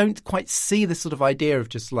so I don't quite see this sort of idea of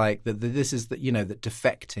just like that this is that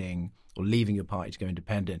defecting or leaving your party to go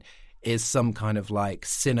independent is some kind of like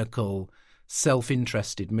cynical,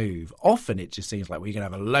 self-interested move. Often it just seems like we're going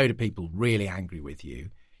to have a load of people really angry with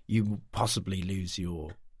you. You possibly lose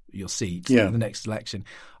your seat in the next election.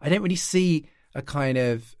 I don't really see a kind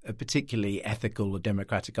of a particularly ethical or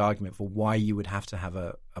democratic argument for why you would have to have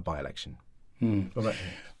a by-election.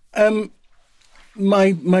 I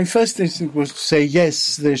My first instinct was to say,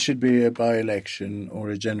 yes, there should be a by-election or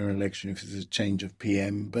a general election if there's a change of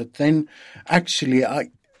PM. But then, actually,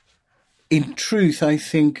 in truth, I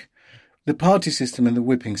think the party system and the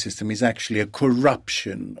whipping system is actually a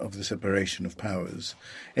corruption of the separation of powers.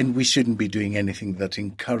 And we shouldn't be doing anything that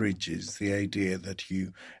encourages the idea that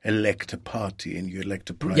you elect a party and you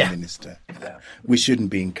elect a prime minister. Yeah. We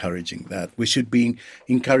shouldn't be encouraging that. We should be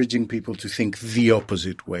encouraging people to think the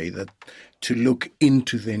opposite way, that to look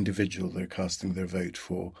into the individual they're casting their vote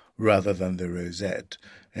for rather than the rosette.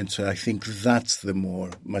 And so I think that's the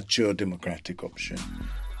more mature democratic option.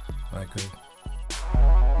 I agree.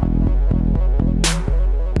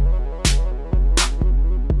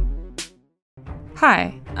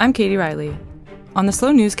 Hi, I'm Katie Riley. On the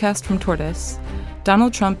Slow Newscast from Tortoise,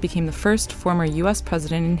 Donald Trump became the first former U.S.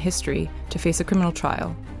 president in history to face a criminal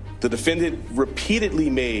trial. The defendant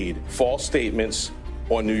repeatedly made false statements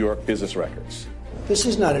on New York business records. This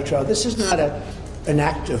is not a trial. This is not an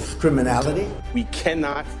act of criminality. We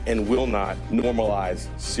cannot and will not normalize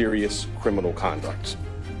serious criminal conduct.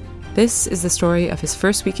 This is the story of his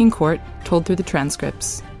first week in court, told through the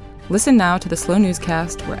transcripts. Listen now to the Slow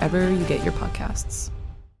Newscast wherever you get your podcasts.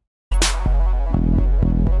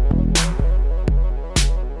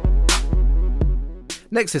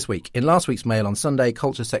 Next this week, in last week's Mail on Sunday,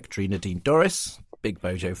 Culture Secretary Nadine Dorries, big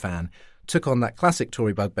Bojo fan, took on that classic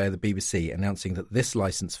Tory bugbear, the BBC, announcing that this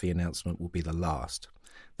licence fee announcement will be the last.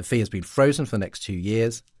 The fee has been frozen for the next 2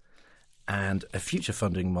 years, and a future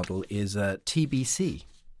funding model is TBC.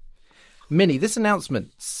 Minnie, this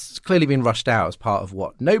announcement's clearly been rushed out as part of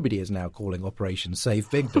what nobody is now calling Operation Save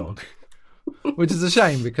Big Dog, which is a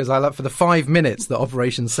shame because for the 5 minutes that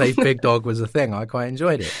Operation Save Big Dog was a thing, I quite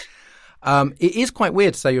enjoyed it. It is quite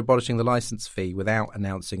weird to say you're abolishing the licence fee without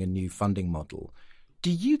announcing a new funding model. Do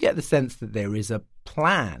you get the sense that there is a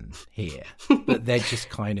plan here, that they're just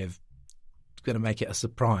kind of going to make it a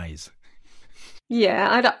surprise?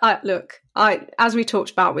 Yeah, as we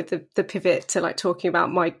talked about with the pivot to talking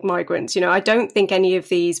about migrants, I don't think any of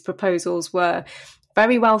these proposals were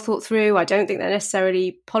very well thought through. I don't think they're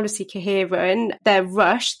necessarily policy coherent. They're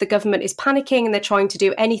rushed. The government is panicking and they're trying to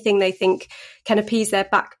do anything they think can appease their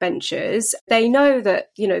backbenchers. They know that,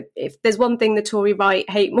 if there's one thing the Tory right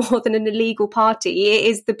hate more than an illegal party, it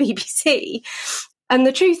is the BBC. And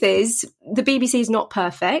the truth is, the BBC is not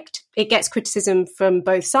perfect. It gets criticism from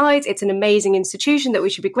both sides. It's an amazing institution that we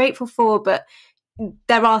should be grateful for, but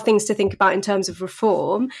there are things to think about in terms of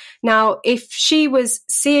reform. Now, if she was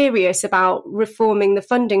serious about reforming the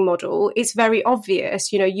funding model, it's very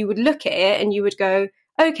obvious. You would look at it and you would go,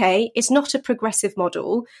 okay, it's not a progressive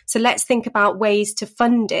model, so let's think about ways to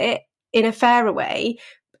fund it in a fairer way.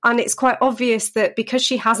 And it's quite obvious that because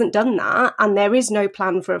she hasn't done that and there is no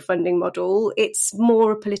plan for a funding model, it's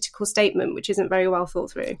more a political statement, which isn't very well thought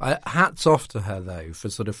through. Hats off to her, though, for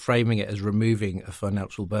sort of framing it as removing a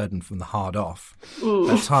financial burden from the hard off.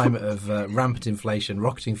 A time of rampant inflation,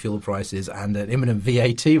 rocketing fuel prices and an imminent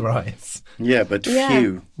VAT rise. Yeah, but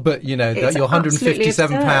few. But, your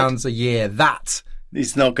 £157 a year, that...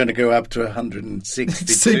 It's not going to go up to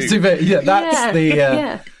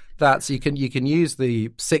 162. That's you can use the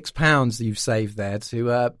 £6 you've saved there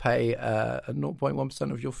to pay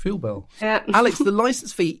 0.1% of your fuel bill. Yeah. Alex, the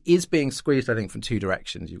licence fee is being squeezed, I think, from two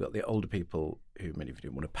directions. You've got the older people who many of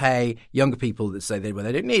you don't want to pay, younger people that say they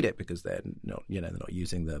don't need it because they're not, they're not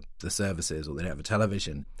using the services or they don't have a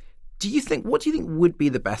television. What do you think would be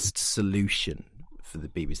the best solution for the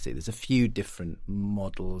BBC? There's a few different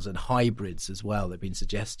models and hybrids as well that have been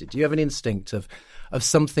suggested. Do you have an instinct of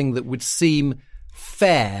something that would seem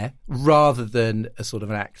fair rather than a sort of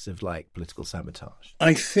an act of political sabotage?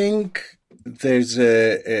 I think there's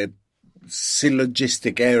a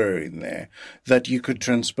syllogistic error in there that you could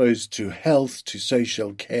transpose to health, to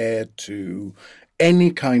social care, to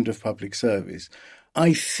any kind of public service.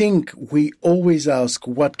 I think we always ask,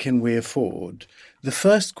 what can we afford? The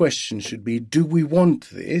first question should be, do we want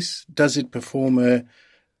this? Does it perform a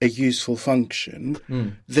useful function?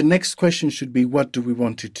 The next question should be, what do we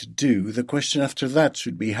want it to do? The question after that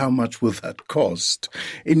should be, how much will that cost?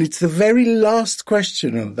 And it's the very last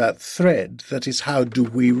question on that thread that is, how do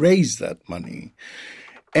we raise that money?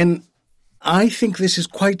 And I think this is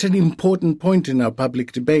quite an important point in our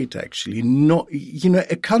public debate, actually.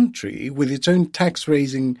 A country with its own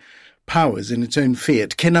tax-raising powers and its own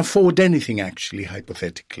fiat can afford anything, actually,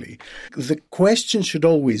 hypothetically. The question should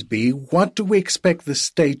always be, what do we expect the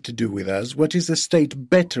state to do with us? What is the state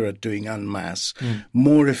better at doing en masse,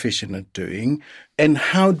 more efficient at doing? And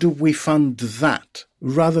how do we fund that?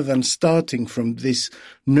 Rather than starting from this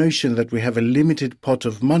notion that we have a limited pot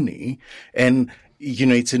of money and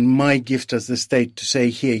it's in my gift as the state to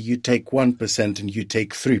say, here, you take 1% and you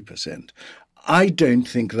take 3%. I don't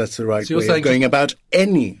think that's the right way of going about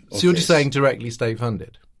any of So you're this. just saying directly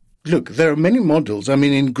state-funded? Look, there are many models. I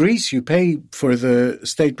mean, in Greece, you pay for the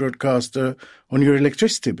state broadcaster on your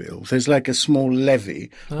electricity bill. There's like a small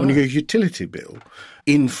levy on your utility bill.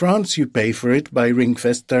 In France, you pay for it by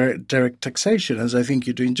ring-fest direct taxation, as I think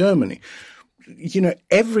you do in Germany.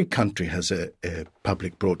 Every country has a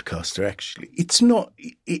public broadcaster, actually.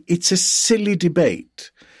 It's a silly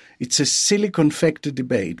debate. It's a silly confected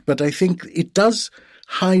debate, but I think it does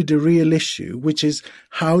hide a real issue, which is,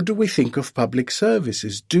 how do we think of public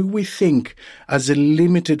services? Do we think as a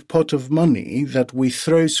limited pot of money that we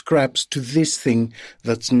throw scraps to this thing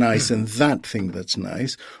that's nice and that thing that's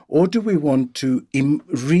nice? Or do we want to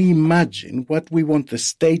reimagine what we want the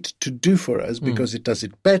state to do for us because it does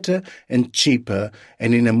it better and cheaper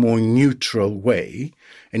and in a more neutral way,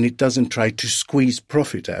 and it doesn't try to squeeze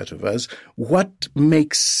profit out of us? What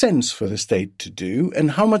makes sense for the state to do,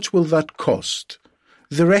 and how much will that cost?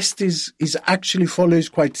 The rest is actually follows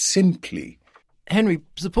quite simply. Henry,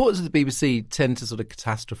 supporters of the BBC tend to sort of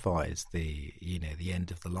catastrophize the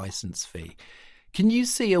end of the licence fee. Can you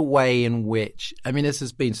see a way in which, I mean, this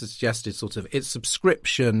has been suggested, sort of, it's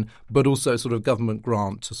subscription, but also sort of government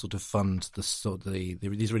grant to sort of fund these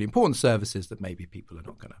really important services that maybe people are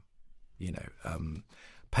not going to,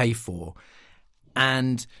 pay for,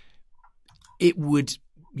 and it would,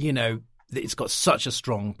 it's got such a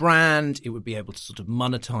strong brand, it would be able to sort of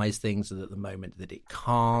monetize things that at the moment that it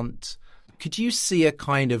can't. Could you see a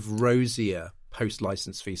kind of rosier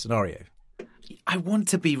post-license fee scenario? I want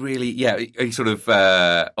to be really, sort of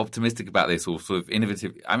optimistic about this, or sort of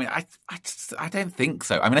innovative. I mean, I don't think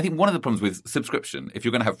so. I mean, I think one of the problems with subscription, if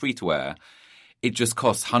you're going to have free-to-air, it just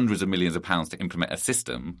costs hundreds of millions of pounds to implement a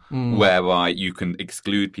system whereby you can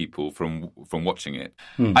exclude people from watching it.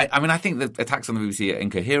 I mean, I think the attacks on the BBC are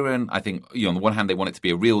incoherent. I think, on the one hand, they want it to be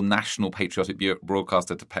a real national patriotic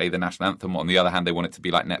broadcaster to play the national anthem. On the other hand, they want it to be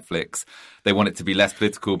like Netflix. They want it to be less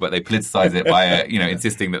political, but they politicize it by,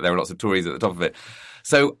 insisting that there are lots of Tories at the top of it.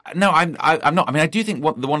 So, no, I'm not. I mean, I do think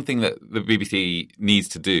the one thing that the BBC needs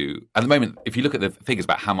to do at the moment, if you look at the figures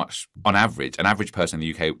about how much, on average, an average person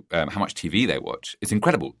in the UK, how much TV they watch, it's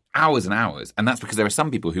incredible. Hours and hours. And that's because there are some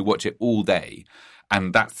people who watch it all day.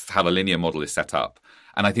 And that's how the linear model is set up.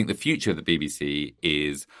 And I think the future of the BBC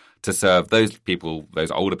is to serve those people, those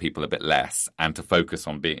older people, a bit less, and to focus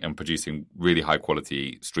on producing really high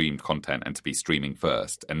quality streamed content, and to be streaming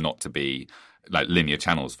first and not to be like linear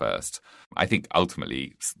channels first. I think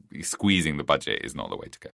ultimately squeezing the budget is not the way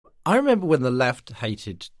to go. I remember when the left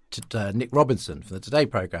hated Nick Robinson from the Today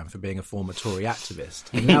programme for being a former Tory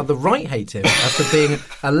activist. And now the right hate him after being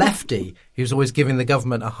a lefty who's always giving the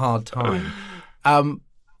government a hard time.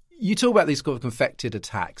 You talk about these sort of confected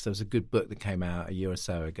attacks. There was a good book that came out a year or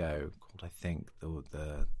so ago called, I think,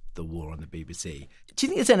 The War on the BBC. Do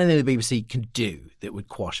you think there's anything the BBC can do that would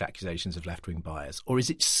quash accusations of left-wing bias? Or is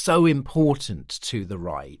it so important to the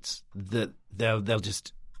right that they'll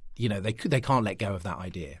just, they can't let go of that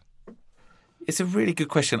idea? It's a really good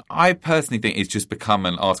question. I personally think it's just become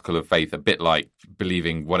an article of faith, a bit like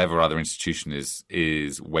believing whatever other institution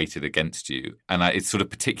is weighted against you. And it's sort of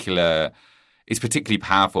it's particularly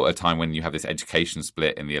powerful at a time when you have this education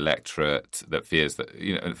split in the electorate that fears that,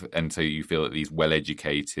 and so you feel that these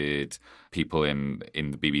well-educated people in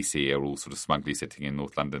the BBC are all sort of smugly sitting in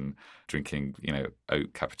North London drinking,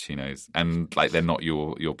 oat cappuccinos, and like they're not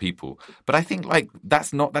your people. But I think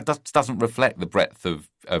that doesn't reflect the breadth of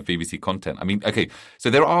BBC content. I mean, okay, so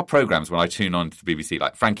there are programs when I tune on to the BBC,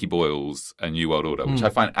 like Frankie Boyle's A New World Order, which I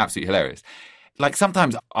find absolutely hilarious. Like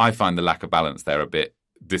sometimes I find the lack of balance there a bit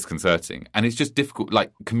disconcerting, and it's just difficult.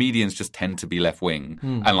 Like comedians just tend to be left wing,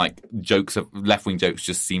 and like left wing jokes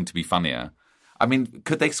just seem to be funnier. I mean,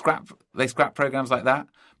 could they scrap programs like that?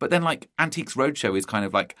 But then like Antiques Roadshow is kind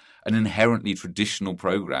of like an inherently traditional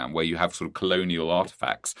program where you have sort of colonial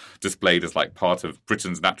artifacts displayed as like part of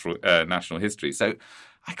Britain's national history. So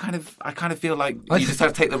I kind of feel like you just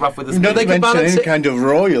have to take the rough with the smooth. They mention any kind of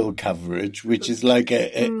royal coverage, which is like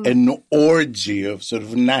an orgy of sort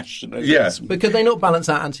of nationalism. Yeah. But could they not balance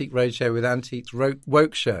out Antique Roadshow with Antiques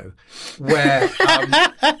Woke Show, where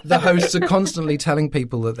the hosts are constantly telling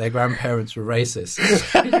people that their grandparents were racist?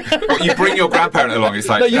 Well, you bring your grandparent along, it's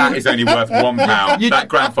like, that is only worth £1. That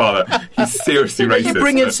grandfather, he's seriously racist. You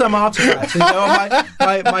bring in some artifacts and you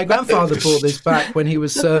go, my grandfather brought this back when he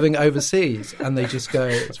was serving overseas, and they just go,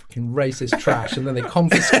 it's fucking racist trash, and then they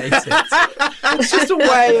confiscate it. It's just a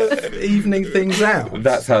way of evening things out.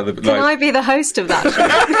 That's how Can I be the host of that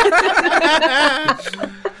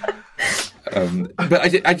show?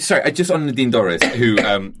 But I just on Nadine Dorries, who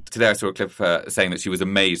today I saw a clip of her saying that she was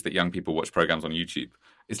amazed that young people watch programs on YouTube.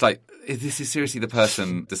 It's like, this is seriously the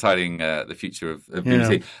person deciding the future of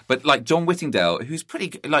BBC. Yeah. But like John Whittingdale, who's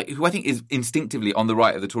who I think is instinctively on the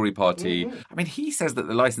right of the Tory party. Mm-hmm. I mean, he says that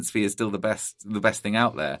the licence fee is still the best thing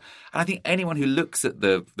out there. And I think anyone who looks at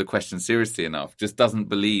the question seriously enough just doesn't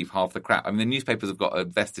believe half the crap. I mean, the newspapers have got a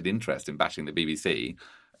vested interest in bashing the BBC.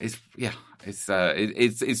 It's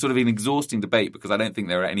sort of an exhausting debate because I don't think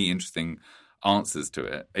there are any interesting answers to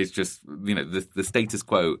it. It's just, the status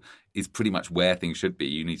quo is pretty much where things should be.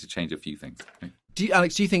 You need to change a few things.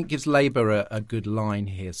 Alex, do you think it gives Labour a good line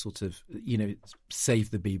here, sort of,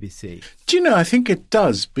 save the BBC? I think it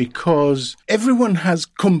does, because everyone has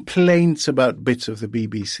complaints about bits of the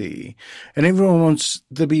BBC and everyone wants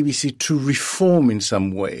the BBC to reform in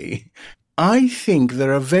some way. I think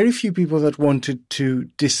there are very few people that want it to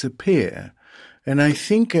disappear. And I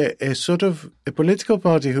think a political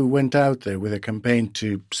party who went out there with a campaign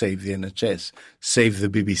to save the NHS, save the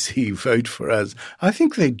BBC, vote for us, I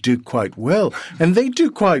think they do quite well. And they do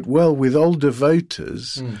quite well with older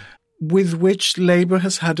voters with which Labour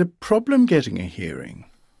has had a problem getting a hearing.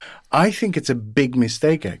 I think it's a big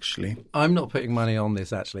mistake, actually. I'm not putting money on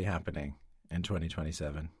this actually happening in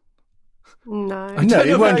 2027. No,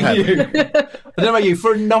 it won't happen. I don't know about you,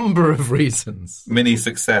 for a number of reasons. Mini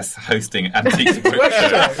success hosting Antiques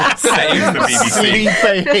Roadshow saves the BBC.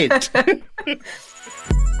 Sleeper hit.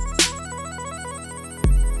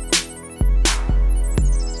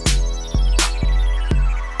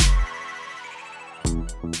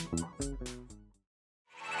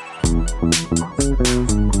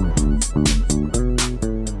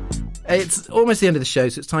 It's almost the end of the show,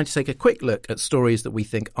 so it's time to take a quick look at stories that we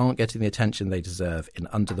think aren't getting the attention they deserve in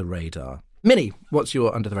Under the Radar. Minnie, what's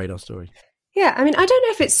your Under the Radar story? Yeah, I mean, I don't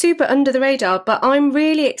know if it's super under the radar, but I'm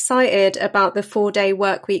really excited about the 4-day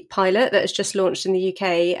workweek pilot that has just launched in the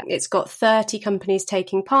UK. It's got 30 companies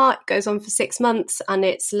taking part, it goes on for 6 months, and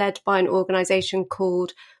it's led by an organisation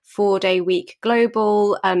called 4-Day Week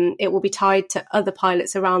Global. It will be tied to other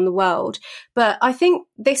pilots around the world. But I think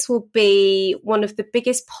this will be one of the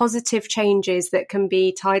biggest positive changes that can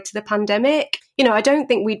be tied to the pandemic. I don't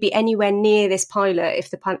think we'd be anywhere near this pilot if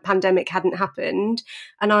the pandemic hadn't happened.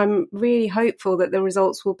 And I'm really hopeful that the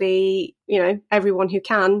results will be, everyone who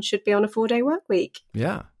can should be on a 4-day work week.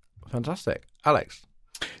 Yeah, fantastic. Alex?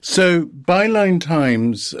 So Byline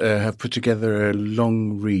Times have put together a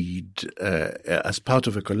long read as part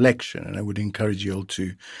of a collection, and I would encourage you all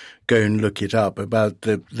to go and look it up, about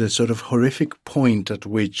the sort of horrific point at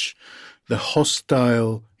which the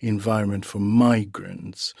hostile environment for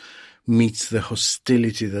migrants meets the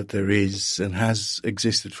hostility that there is and has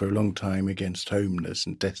existed for a long time against homeless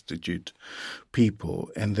and destitute people.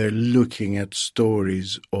 And they're looking at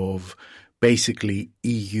stories of basically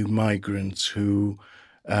EU migrants who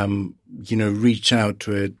reach out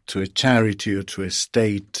to a charity or to a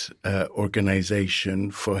state organization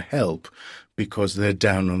for help because they're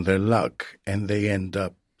down on their luck, and they end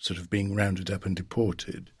up sort of being rounded up and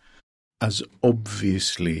deported. As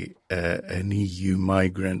obviously an EU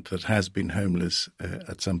migrant that has been homeless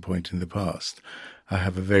at some point in the past, I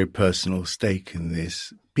have a very personal stake in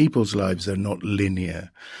this. People's lives are not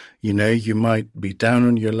linear. You might be down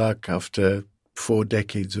on your luck after 4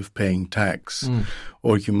 decades of paying tax,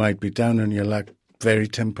 or you might be down on your luck very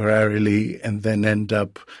temporarily and then end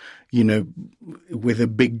up, with a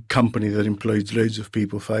big company that employs loads of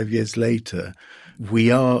people 5 years later.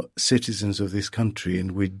 We are citizens of this country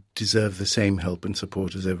and we deserve the same help and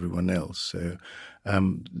support as everyone else. So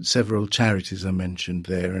several charities are mentioned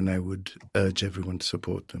there, and I would urge everyone to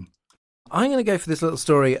support them. I'm going to go for this little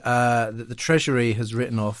story that the Treasury has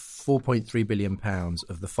written off £4.3 billion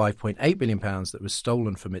of the £5.8 billion that was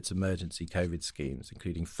stolen from its emergency COVID schemes,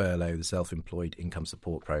 including furlough, the self-employed income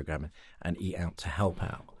support programme, and Eat Out to Help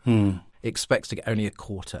Out. It expects to get only a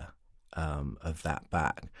quarter of that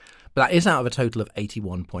back. But that is out of a total of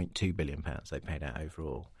 £81.2 billion they paid out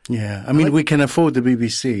overall. Yeah, I mean, we can afford the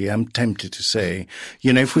BBC, I'm tempted to say.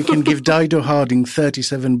 If we can give Dido Harding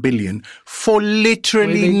 $37 billion for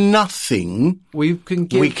literally nothing, we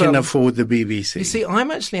can afford the BBC. You see, I'm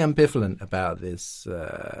actually ambivalent about this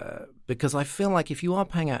because I feel like if you are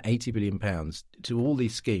paying out £80 billion to all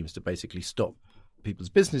these schemes to basically stop people's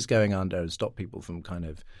business going under and stop people from kind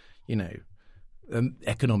of,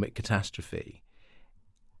 economic catastrophe,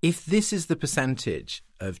 if this is the percentage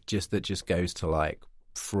of that just goes to like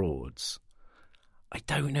frauds, I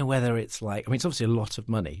don't know whether it's like, it's obviously a lot of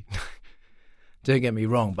money. Don't get me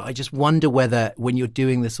wrong, but I just wonder whether when you're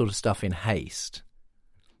doing this sort of stuff in haste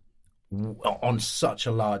on such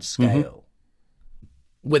a large scale,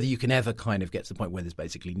 whether you can ever kind of get to the point where there's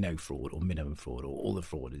basically no fraud or minimum fraud or all the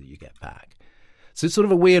fraud that you get back. So it's sort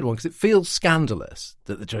of a weird one because it feels scandalous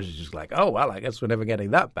that the judge is just like, oh, well, I guess we're never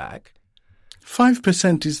getting that back.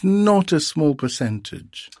 5% is not a small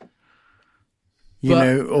percentage,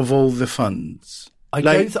 of all the funds. I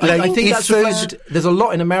think that's reflected. There's a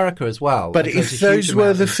lot in America as well. But if those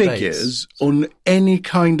were the figures on any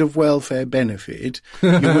kind of welfare benefit,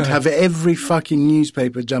 you would have every fucking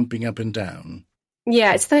newspaper jumping up and down.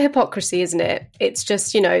 Yeah, it's the hypocrisy, isn't it? It's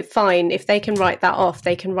just, fine. If they can write that off,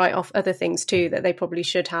 they can write off other things too that they probably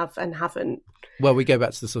should have and haven't. Well, we go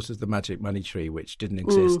back to the sort of the magic money tree, which didn't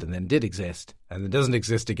exist and then did exist and then doesn't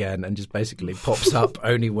exist again and just basically pops up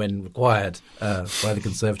only when required by the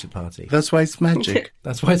Conservative Party. That's why it's magic.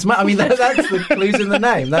 That's why it's magic. I mean, that's the clues in the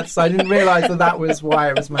name. I didn't realise that was why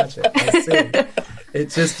it was magic. I see.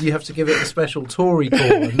 It's just you have to give it a special Tory call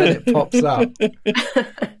and then it pops up.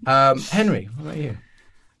 Henry, what about you?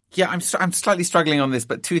 Yeah, I'm slightly struggling on this,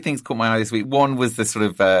 but two things caught my eye this week. One was the sort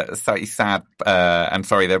of slightly sad, I'm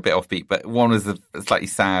sorry, they're a bit offbeat, but one was the slightly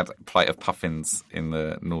sad plight of puffins in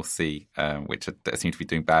the North Sea, which seem to be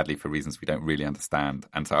doing badly for reasons we don't really understand.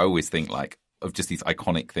 And so I always think of just these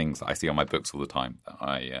iconic things that I see on my books all the time.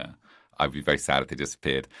 I'd be very sad if they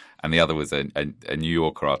disappeared. And the other was a New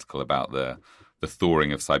Yorker article about the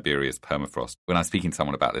thawing of Siberia's permafrost. When I was speaking to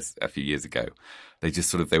someone about this a few years ago,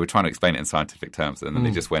 they were trying to explain it in scientific terms, and then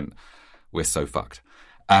they just went, "We're so fucked."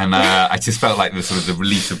 And I just felt like the sort of the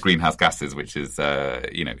release of greenhouse gases, which is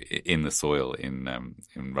in the soil in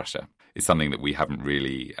Russia, is something that we haven't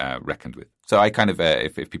really reckoned with. So I kind of,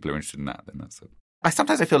 if people are interested in that, then that's it.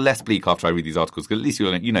 Sometimes I feel less bleak after I read these articles because at least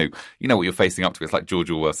you know what you're facing up to. It's like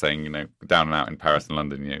George Orwell saying, down and out in Paris and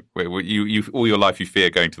London. Where you all your life you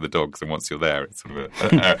fear going to the dogs, and once you're there, it's sort of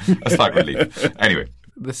a slight relief. Anyway,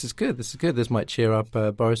 this is good. This might cheer up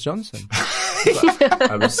Boris Johnson.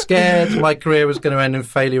 I was scared my career was going to end in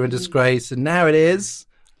failure and disgrace, and now it is.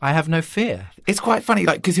 I have no fear. It's quite funny,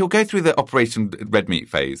 because he'll go through the Operation Red Meat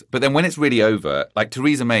phase, but then when it's really over,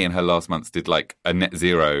 Theresa May in her last months did a net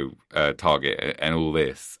zero target and all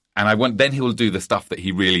this. And then he will do the stuff that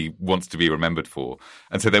he really wants to be remembered for.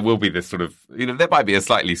 And so there will be this sort of, there might be a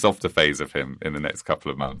slightly softer phase of him in the next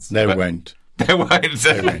couple of months. There won't. There won't. I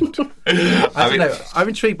don't know. I'm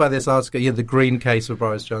intrigued by this article, the green case for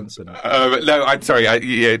Boris Johnson. No, I'm sorry.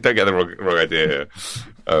 Don't get the wrong idea here.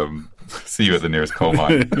 See you at the nearest coal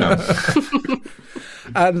mine.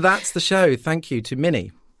 And that's the show. Thank you to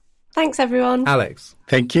Minnie. Thanks, everyone. Alex.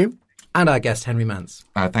 Thank you. And our guest, Henry Mance.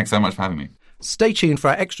 Thanks so much for having me. Stay tuned for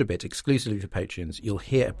our extra bit exclusively for Patreons. You'll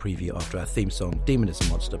hear a preview after our theme song, Demon is a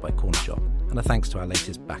Monster by Corner Shop. And a thanks to our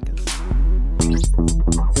latest backers.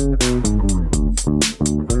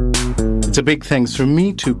 It's a big thanks from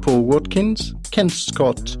me to Paul Watkins, Ken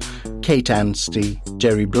Scott, Kate Anstey,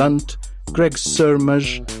 Jerry Blunt, Greg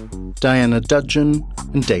Surmaj, Diana Dudgeon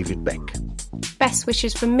and David Beck. Best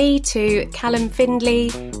wishes from me to Callum Findlay,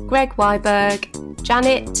 Greg Weiberg,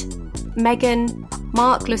 Janet, Megan,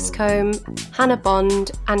 Mark Luscombe, Hannah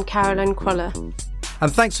Bond and Carolyn Cruller.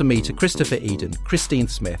 And thanks from me to Christopher Eden, Christine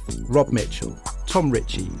Smith, Rob Mitchell, Tom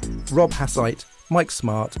Ritchie, Rob Hassite, Mike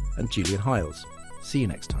Smart and Julian Hiles. See you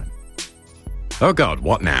next time. Oh God,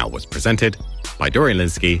 What Now was presented by Dorian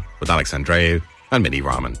Linsky with Alex Andreou and Minnie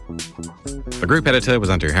Rahman. The group editor was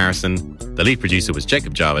Andrew Harrison, the lead producer was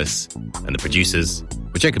Jacob Jarvis, and the producers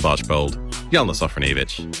were Jacob Archbold, Yelena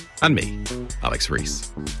Sofronievich, and me, Alex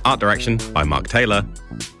Rees. Art direction by Mark Taylor.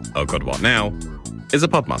 Oh God, What Now is a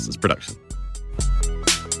Podmasters production.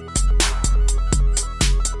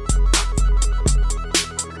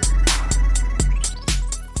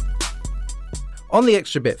 On the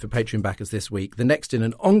extra bit for Patreon backers this week, the next in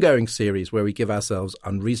an ongoing series where we give ourselves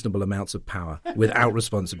unreasonable amounts of power without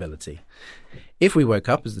responsibility. If we woke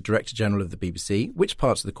up as the Director General of the BBC, which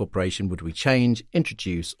parts of the corporation would we change,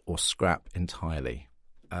 introduce or scrap entirely?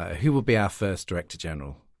 Who will be our first Director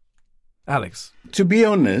General? Alex? To be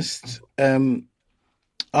honest,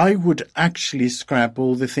 I would actually scrap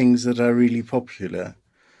all the things that are really popular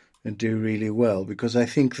and do really well, because I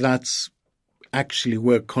think that's actually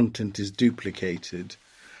where content is duplicated.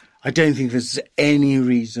 I don't think there's any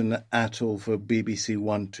reason at all for BBC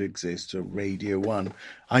One to exist or Radio One.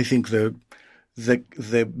 I think the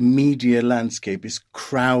media landscape is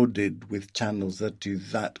crowded with channels that do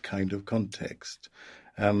that kind of context.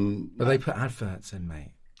 But they put adverts in,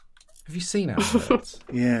 mate. Have you seen adverts?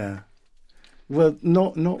 Yeah. Well,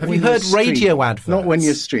 not. Have you heard radio adverts? Not when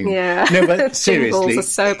you're streaming. Yeah. No, but seriously, are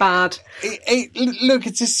so bad. Look,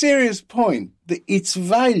 it's a serious point. Its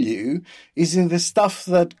value is in the stuff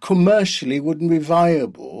that commercially wouldn't be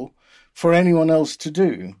viable for anyone else to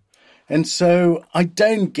do. And so I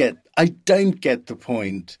don't get the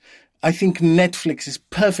point. I think Netflix is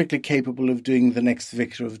perfectly capable of doing the next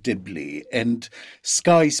Vicar of Dibley, and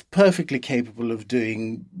Sky's perfectly capable of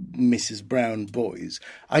doing Mrs. Brown Boys.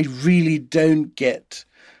 I really don't get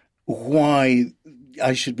why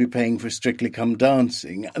I should be paying for Strictly Come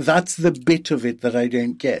Dancing. That's the bit of it that I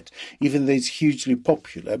don't get, even though it's hugely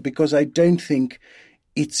popular, because I don't think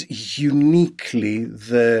it's uniquely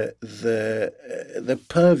the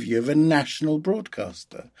purview of a national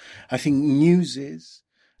broadcaster. I think news is.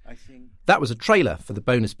 That was a trailer for the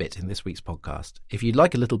bonus bit in this week's podcast. If you'd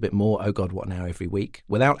like a little bit more Oh God What Now every week,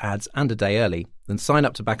 without ads and a day early, then sign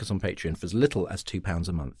up to back us on Patreon for as little as £2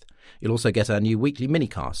 a month. You'll also get our new weekly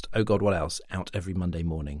minicast, Oh God What Else, out every Monday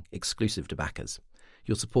morning, exclusive to backers.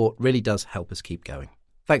 Your support really does help us keep going.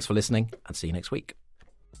 Thanks for listening, and see you next week.